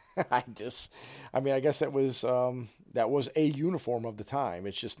 I guess that was a uniform of the time.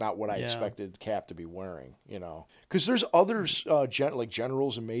 It's just not what I expected Cap to be wearing, because there's others, like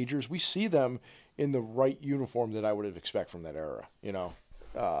generals and majors. We see them in the right uniform that I would have expected from that era,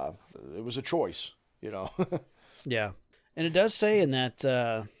 it was a choice, Yeah. And it does say in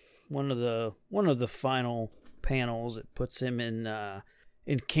that, one of the final panels, it puts him in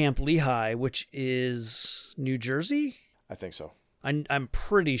Camp Lehigh, which is New Jersey. I think so. I'm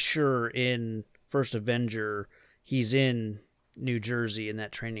pretty sure in First Avenger he's in New Jersey in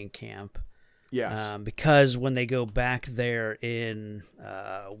that training camp. Yes. Because when they go back there in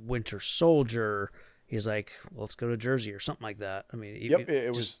Winter Soldier, he's like, well, let's go to Jersey or something like that. I mean,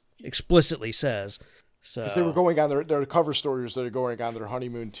 it was explicitly says. So because they were going on their cover stories that are going on their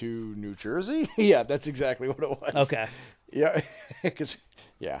honeymoon to New Jersey. Yeah, that's exactly what it was. Okay. Yeah.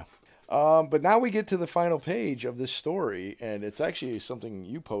 But now we get to the final page of this story, and it's actually something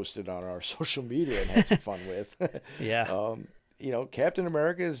you posted on our social media and had some fun with. Yeah. Captain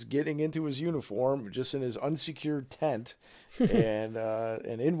America is getting into his uniform just in his unsecured tent, and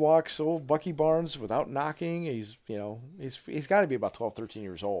in walks old Bucky Barnes without knocking. He's got to be about 12, 13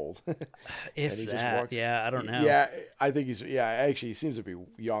 years old. If and that, I don't know. Yeah, I think actually he seems to be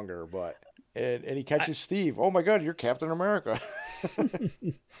younger, but and he catches Steve. Oh my God, you're Captain America.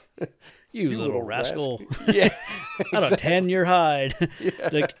 You little rascal. Yeah. I'll tan your hide.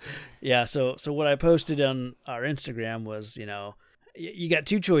 Yeah. So what I posted on our Instagram was, you got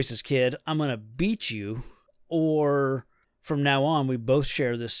two choices, kid. I'm going to beat you, or from now on, we both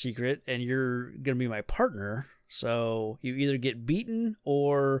share this secret and you're going to be my partner. So you either get beaten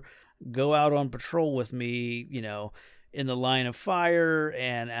or go out on patrol with me, in the line of fire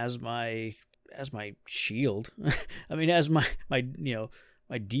and as my shield. I mean, as my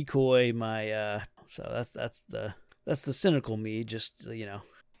my decoy, so that's the cynical me, just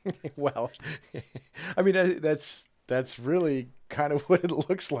Well, I mean, that's really kind of what it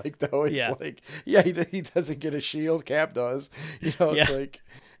looks like, though. It's like, he doesn't get a shield, Cap does. It's like,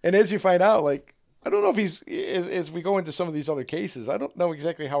 and as you find out, like, I don't know if he's, as we go into some of these other cases, I don't know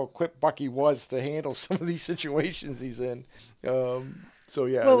exactly how equipped Bucky was to handle some of these situations he's in. So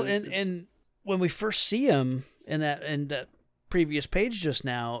yeah. Well, and when we first see him in that previous page just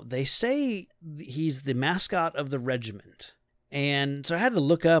now, they say he's the mascot of the regiment. And so I had to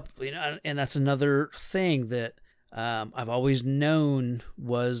look up, and that's another thing that I've always known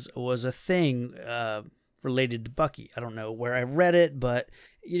was a thing related to Bucky. I don't know where I read it, but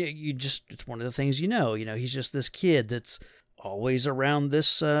you just, it's one of the things, he's just this kid that's always around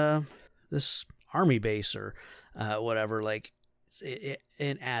this this army base or whatever, like,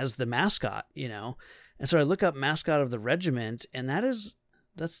 and as the mascot, and so I look up mascot of the regiment, and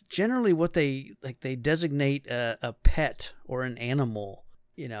that's generally what they designate a pet or an animal,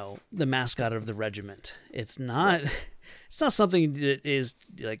 the mascot of the regiment. It's not something that is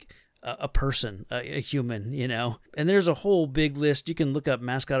like a person, a human, and there's a whole big list. You can look up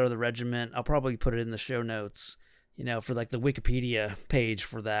mascot of the regiment. I'll probably put it in the show notes, for like the Wikipedia page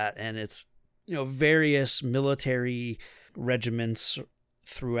for that. And it's, various military regiments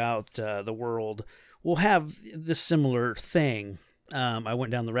throughout the world will have this similar thing. I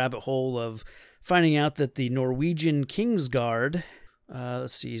went down the rabbit hole of finding out that the Norwegian Kingsguard,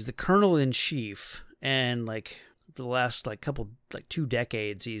 he's the colonel in chief, and like for the last two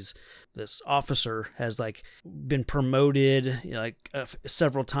decades, this officer has been promoted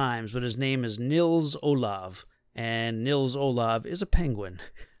several times, but his name is Nils Olav, and Nils Olav is a penguin.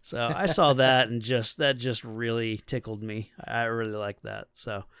 So I saw that, and that just really tickled me. I really like that.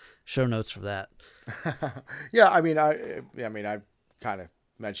 So show notes for that. Yeah, I kind of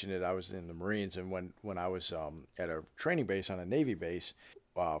mentioned it. I was in the Marines, and when I was at a training base on a Navy base,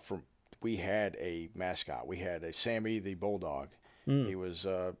 we had a mascot. We had a Sammy the Bulldog.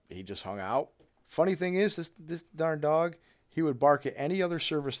 He just hung out. Funny thing is, this darn dog, he would bark at any other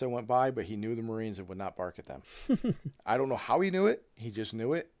service that went by, but he knew the Marines and would not bark at them. I don't know how he knew it. He just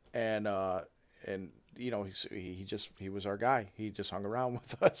knew it, and he was our guy. He just hung around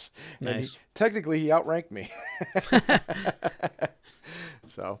with us. Nice. And technically, he outranked me.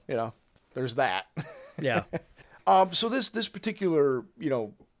 So there's that. Yeah. So this particular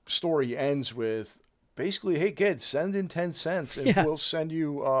story ends with basically, hey kids, send in 10 cents and we'll send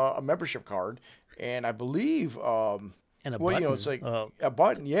you a membership card. And I believe and a button. It's like a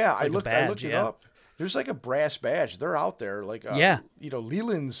button. Yeah, I looked it up. There's like a brass badge. They're out there. Like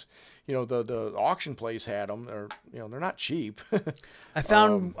Leland's, the auction place had them. They're not cheap. I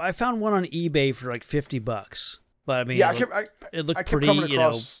found one on eBay for like $50, but I mean, it looked pretty.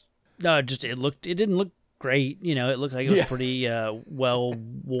 No, it didn't look great. It looked like it was pretty well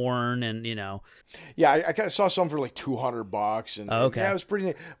worn, and Yeah, I kind of saw some for like $200, and okay. It was pretty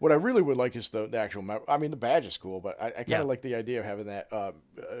neat. What I really would like is the actual. The badge is cool, but I kind of like the idea of having that.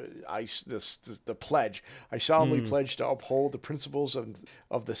 The pledge. I solemnly pledge to uphold the principles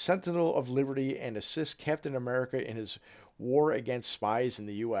of the Sentinel of Liberty and assist Captain America in his war against spies in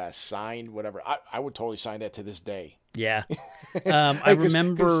the U.S. Signed, whatever. I would totally sign that to this day. Yeah, I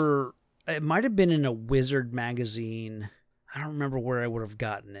remember. It might have been in a Wizard magazine. I don't remember where I would have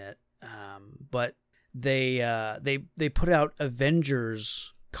gotten it. But they put out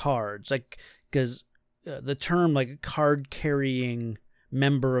Avengers cards, because the term card carrying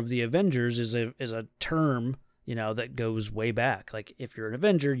member of the Avengers is a term that goes way back. Like if you're an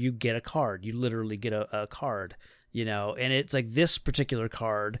Avenger, you get a card. You literally get a card. And it's like this particular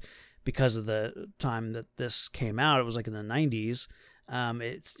card, because of the time that this came out, it was like in the 90s.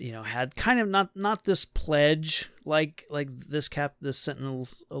 It's had kind of not this pledge like this Sentinel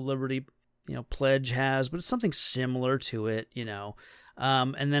of Liberty pledge has, but it's something similar to it,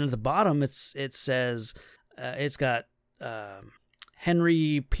 and then at the bottom it says it's got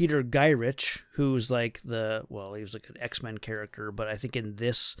Henry Peter Gyrich, who's he was like an X-Men character, but I think in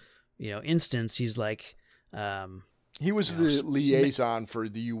this instance he's like he was the liaison for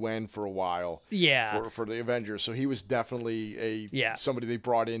the UN for a while. Yeah. For the Avengers. So he was definitely somebody they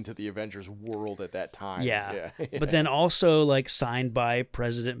brought into the Avengers world at that time. Yeah. But then also signed by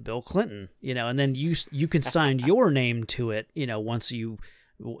President Bill Clinton, and then you can sign your name to it, once you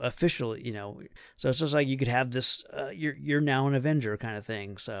officially, so it's just like you could have this, you're now an Avenger kind of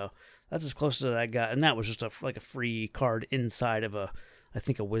thing. So that's as close as I got. And that was just a free card inside of a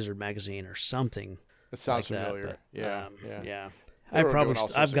Wizard magazine or something. It sounds like familiar. That, but, yeah.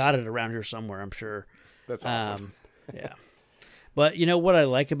 I've got it around here somewhere, I'm sure. That's awesome. Yeah. But what I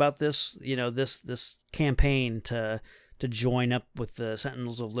like about this, this campaign to join up with the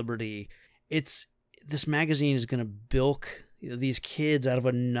Sentinels of Liberty, this magazine is going to bilk these kids out of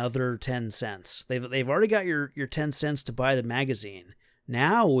another 10 cents. They've already got your 10 cents to buy the magazine.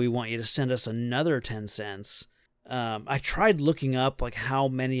 Now we want you to send us another 10 cents. I tried looking up how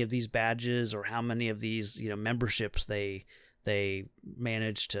many of these badges or how many of these memberships they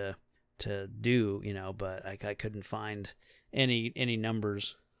managed to do, but I couldn't find any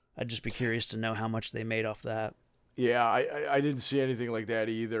numbers. I'd just be curious to know how much they made off that. Yeah, I didn't see anything like that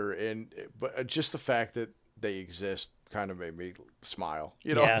either, but just the fact that they exist kind of made me smile.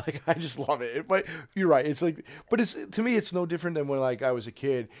 You know, Yeah. like I just love it. But you're right. It's like, but it's to me, it's no different than when like I was a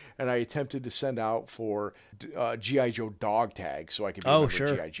kid and I attempted to send out for GI Joe dog tags so I could be a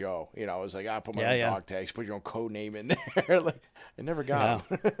sure. GI Joe. You know, I was like, I put my Yeah, own yeah. dog tags, put your own code name in there. Like I never got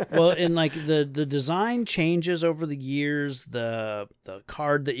them. Well, and like the design changes over the years. The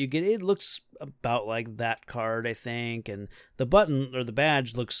card that you get, it looks about like that card, I think, and the button or the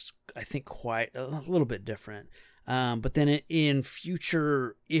badge looks, I think, quite a little bit different. But then in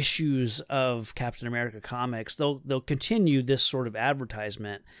future issues of Captain America comics, they'll continue this sort of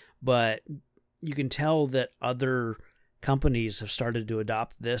advertisement, but you can tell that other companies have started to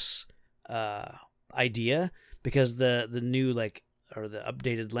adopt this idea, because the new or the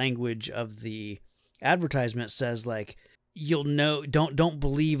updated language of the advertisement says like, you'll know, don't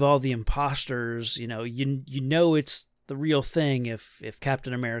believe all the imposters, you know it's the real thing if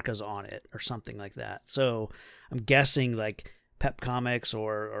Captain America's on it or something like that. So I'm guessing like Pep Comics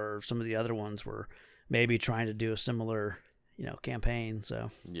or some of the other ones were maybe trying to do a similar campaign.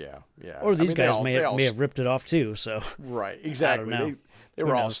 So yeah. or these guys may all have ripped it off too. So right, exactly. I don't know. They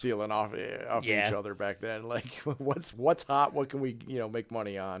were all knows? stealing off Yeah. each other back then. Like what's hot? What can we make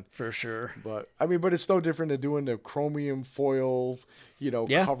money on? for sure. But I mean, but it's no different than doing the chromium foil,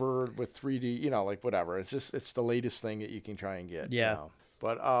 Yeah. cover with 3D, like whatever. It's the latest thing that you can try and get. Yeah.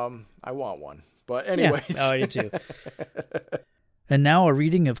 But I want one. But anyways. Yeah. Oh, I do too. And now a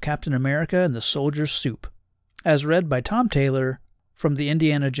reading of Captain America and the Soldier's Soup, as read by Tom Taylor from the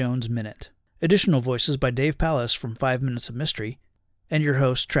Indiana Jones Minute. Additional voices by Dave Pallas from 5 Minutes of Mystery, and your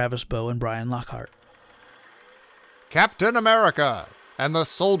hosts Travis Bow and Brian Lockhart. Captain America and the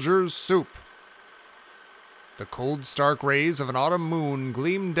Soldier's Soup. The cold, stark rays of an autumn moon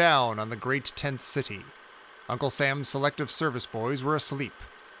gleamed down on the great tent city. Uncle Sam's selective service boys were asleep.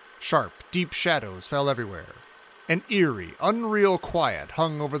 Sharp, deep shadows fell everywhere. An eerie, unreal quiet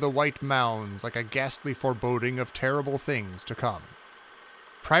hung over the white mounds like a ghastly foreboding of terrible things to come.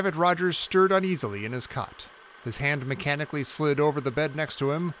 Private Rogers stirred uneasily in his cot. His hand mechanically slid over the bed next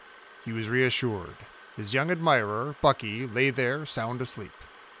to him. He was reassured. His young admirer, Bucky, lay there, sound asleep.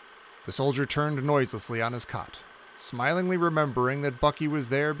 The soldier turned noiselessly on his cot, smilingly remembering that Bucky was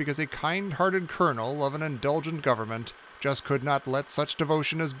there because a kind-hearted colonel of an indulgent government just could not let such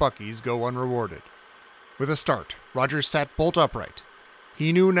devotion as Bucky's go unrewarded. With a start, Rogers sat bolt upright.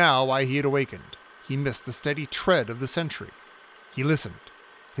 He knew now why he had awakened. He missed the steady tread of the sentry. He listened,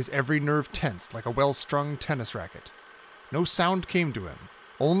 his every nerve tensed like a well-strung tennis racket. No sound came to him,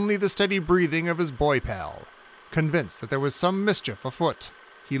 only the steady breathing of his boy pal. Convinced that there was some mischief afoot,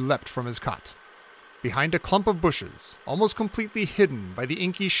 he leapt from his cot. Behind a clump of bushes, almost completely hidden by the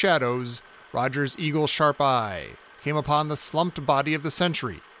inky shadows, Rogers' eagle-sharp eye came upon the slumped body of the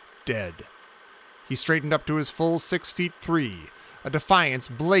sentry, dead. He straightened up to his full 6'3", a defiance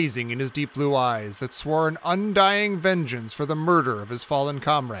blazing in his deep blue eyes that swore an undying vengeance for the murder of his fallen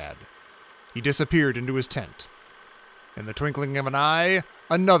comrade. He disappeared into his tent. In the twinkling of an eye,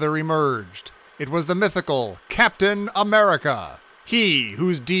 another emerged. It was the mythical Captain America, he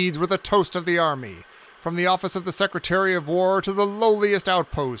whose deeds were the toast of the army, from the office of the Secretary of War to the lowliest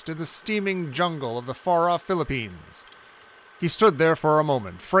outpost in the steaming jungle of the far-off Philippines. He stood there for a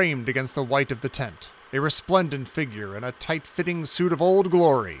moment, framed against the white of the tent, a resplendent figure in a tight-fitting suit of old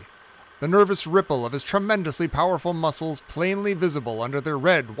glory, the nervous ripple of his tremendously powerful muscles plainly visible under their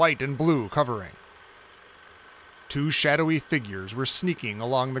red, white, and blue covering. Two shadowy figures were sneaking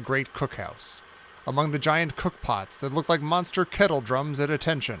along the great cookhouse, among the giant cookpots that looked like monster kettle drums at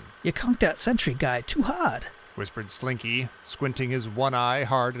attention. You conked that sentry guy too hard. Whispered Slinky, squinting his one eye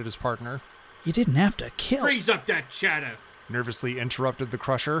hard at his partner. You didn't have to kill. Freeze up that chatter. Nervously interrupted the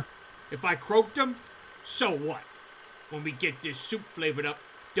Crusher. If I croaked him, so what? When we get this soup flavored up,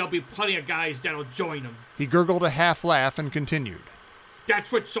 there'll be plenty of guys that'll join him. He gurgled a half laugh and continued.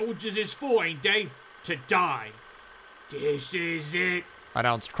 That's what soldiers is for, ain't they? To die. This is it.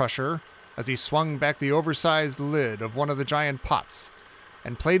 Announced Crusher, as he swung back the oversized lid of one of the giant pots,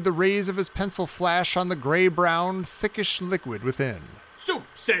 and played the rays of his pencil flash on the gray-brown, thickish liquid within. Soup,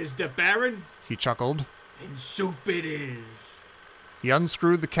 says the Baron. He chuckled. And soup it is. He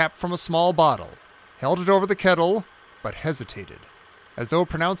unscrewed the cap from a small bottle, held it over the kettle, but hesitated. As though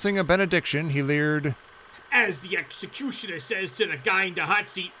pronouncing a benediction, he leered, As the executioner says to the guy in the hot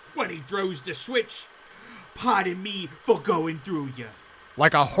seat when he throws the switch, pardon me for going through you.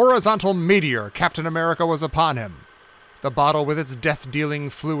 Like a horizontal meteor, Captain America was upon him. The bottle with its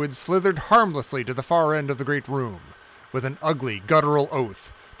death-dealing fluid slithered harmlessly to the far end of the great room. With an ugly, guttural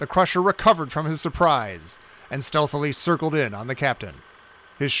oath, the Crusher recovered from his surprise and stealthily circled in on the captain.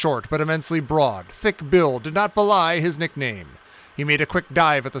 His short but immensely broad, thick build did not belie his nickname. He made a quick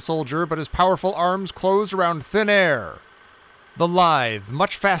dive at the soldier, but his powerful arms closed around thin air. The lithe,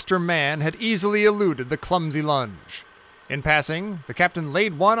 much faster man had easily eluded the clumsy lunge. In passing, the captain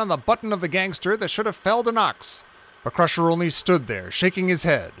laid one on the button of the gangster that should have felled an ox. But Crusher only stood there, shaking his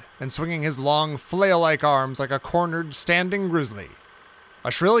head and swinging his long, flail-like arms like a cornered, standing grizzly. A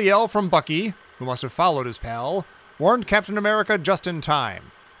shrill yell from Bucky, who must have followed his pal, warned Captain America just in time.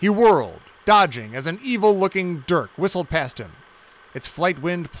 He whirled, dodging as an evil-looking dirk whistled past him, its flight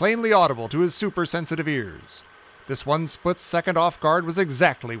wind plainly audible to his super-sensitive ears. This one split second off guard was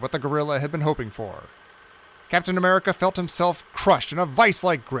exactly what the gorilla had been hoping for. Captain America felt himself crushed in a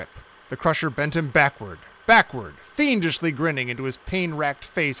vice-like grip. The Crusher bent him backward, fiendishly grinning into his pain-racked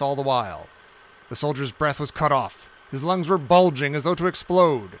face all the while. The soldier's breath was cut off. His lungs were bulging as though to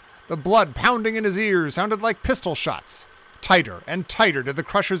explode. The blood pounding in his ears sounded like pistol shots. Tighter and tighter did the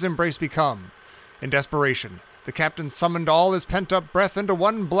Crusher's embrace become. In desperation, the captain summoned all his pent-up breath into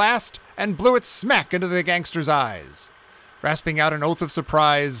one blast and blew it smack into the gangster's eyes. Rasping out an oath of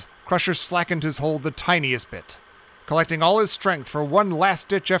surprise, Crusher slackened his hold the tiniest bit. Collecting all his strength for one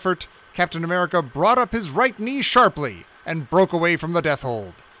last-ditch effort, Captain America brought up his right knee sharply and broke away from the death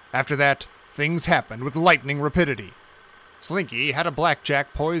hold. After that, things happened with lightning rapidity. Slinky had a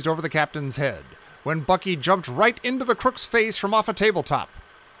blackjack poised over the captain's head when Bucky jumped right into the crook's face from off a tabletop.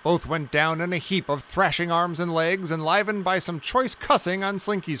 Both went down in a heap of thrashing arms and legs, enlivened by some choice cussing on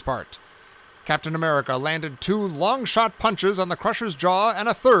Slinky's part. Captain America landed 2 long-shot punches on the Crusher's jaw, and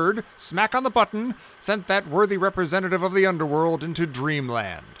a third, smack on the button, sent that worthy representative of the underworld into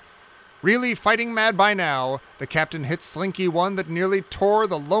dreamland. Really fighting mad by now, the captain hit Slinky one that nearly tore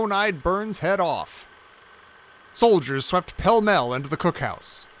the lone-eyed Burns' head off. Soldiers swept pell-mell into the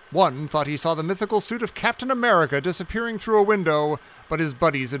cookhouse. One thought he saw the mythical suit of Captain America disappearing through a window, but his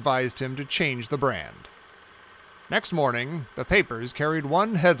buddies advised him to change the brand. Next morning, the papers carried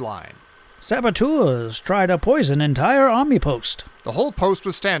one headline. Saboteurs try to poison entire army post. The whole post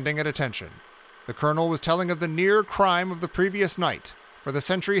was standing at attention. The colonel was telling of the near crime of the previous night, for the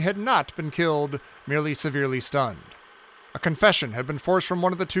sentry had not been killed, merely severely stunned. A confession had been forced from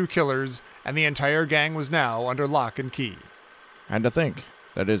one of the 2 killers, and the entire gang was now under lock and key. And to think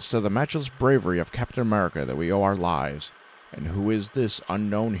that it's to the matchless bravery of Captain America that we owe our lives. And who is this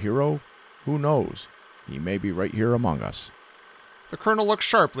unknown hero? Who knows? He may be right here among us. The colonel looked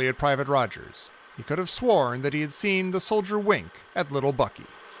sharply at Private Rogers. He could have sworn that he had seen the soldier wink at little Bucky.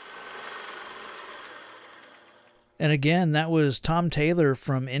 And again, that was Tom Taylor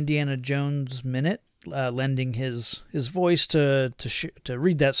from Indiana Jones Minute, lending his voice to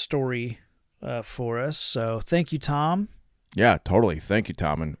read that story for us. So thank you, Tom. Yeah, totally. Thank you,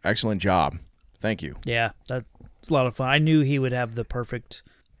 Tom, and excellent job. Thank you. Yeah, that's a lot of fun. I knew he would have the perfect,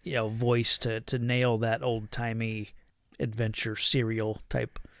 voice to nail that old-timey adventure serial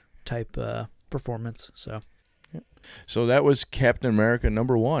type performance. So that was Captain America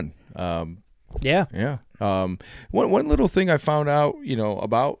 #1. Yeah. One little thing I found out,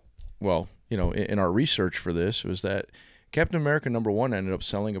 about, in our research for this was that Captain America #1 ended up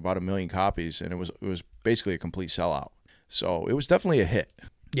selling about 1 million copies, and it was basically a complete sellout. So it was definitely a hit.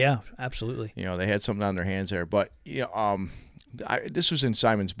 Yeah, absolutely. They had something on their hands there. But this was in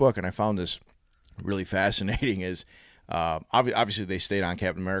Simon's book, and I found this really fascinating. Is obviously they stayed on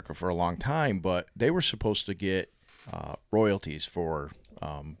Captain America for a long time, but they were supposed to get royalties for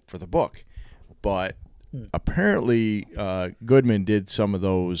the book. But apparently Goodman did some of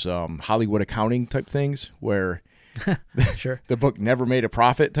those Hollywood accounting type things where sure. the book never made a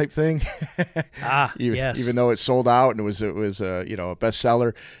profit type thing. Yes. Even though it sold out and it was a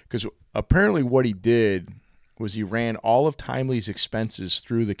bestseller, because apparently what he did was he ran all of Timely's expenses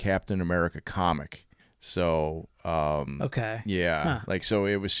through the Captain America comic. So okay. Yeah. Huh. So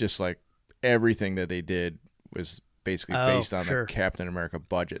it was just like everything that they did was basically based on the Captain America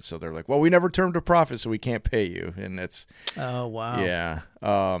budget. So they're like, well, we never turned a profit, so we can't pay you. And it's oh wow. Yeah.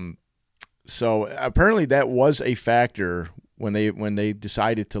 So apparently that was a factor when they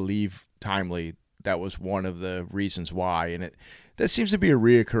decided to leave Timely. That was one of the reasons why, and that seems to be a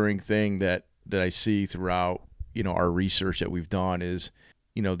reoccurring thing that I see throughout our research that we've done is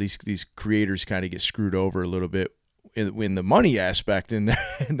these creators kind of get screwed over a little bit in the money aspect, and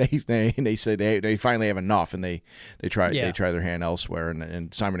they say they finally have enough, and they try their hand elsewhere,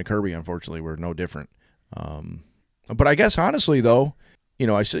 and Simon and Kirby unfortunately were no different. But I guess honestly though.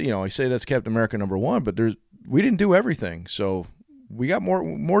 I say that's Captain America #1, but we didn't do everything, so we got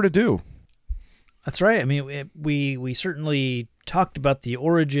more to do. That's right. I mean, we certainly talked about the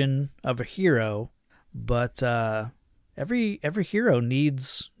origin of a hero, but every hero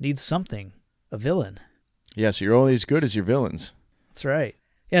needs something, a villain. Yes, you're only as good as your villains. That's right.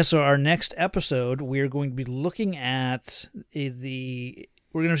 Yeah, so our next episode, we're going to be looking at we're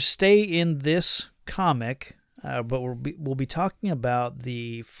going to stay in this comic, but we'll be talking about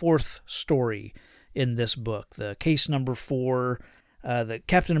the fourth story in this book, the case number 4, the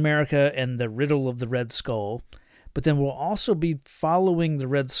Captain America and the Riddle of the Red Skull. But then we'll also be following the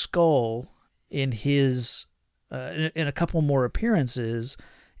Red Skull in his in a couple more appearances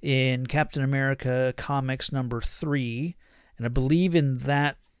in Captain America Comics number 3. And I believe in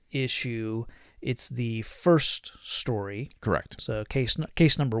that issue, it's the first story. Correct. So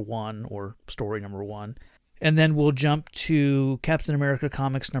case number 1 or story number 1. And then we'll jump to Captain America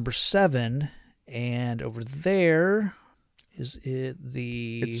Comics number 7. And over there, is it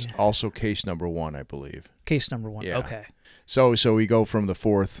the... It's also case number 1, I believe. Case number 1, Yeah. Okay. So we go from the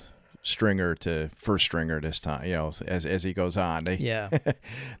fourth stringer to first stringer this time, as he goes on. They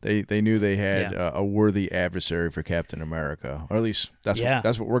knew they had a worthy adversary for Captain America, or at least that's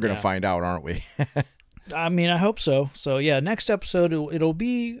what we're going to find out, aren't we? I mean, I hope so. So yeah, next episode it'll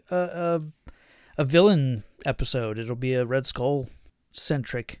be a villain episode. It'll be a Red Skull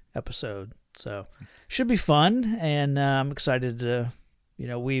centric episode. So should be fun, and I'm excited to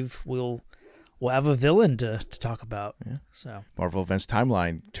we'll have a villain to talk about. Yeah. So Marvel Events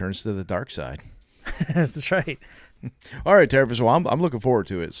Timeline turns to the dark side. That's right. All right, Travis. Well, I'm looking forward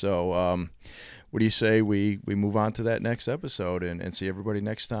to it. So, what do you say we move on to that next episode and see everybody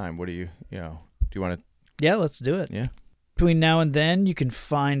next time? What do you want to? Yeah, let's do it. Yeah. Between now and then, you can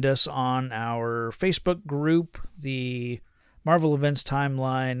find us on our Facebook group, the Marvel Events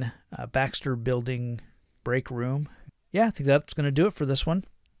Timeline Baxter Building Break Room. Yeah, I think that's going to do it for this one.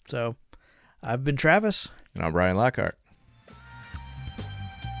 So, I've been Travis. And I'm Brian Lockhart.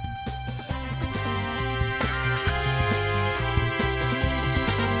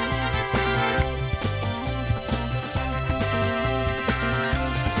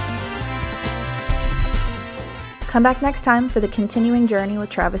 Come back next time for the continuing journey with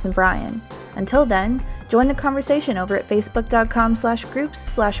Travis and Brian. Until then, join the conversation over at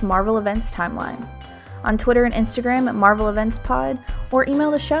facebook.com/groups/Marvel Events Timeline. On Twitter and Instagram at Marvel Events Pod, or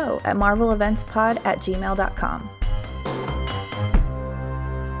email the show at marveleventspod@gmail.com.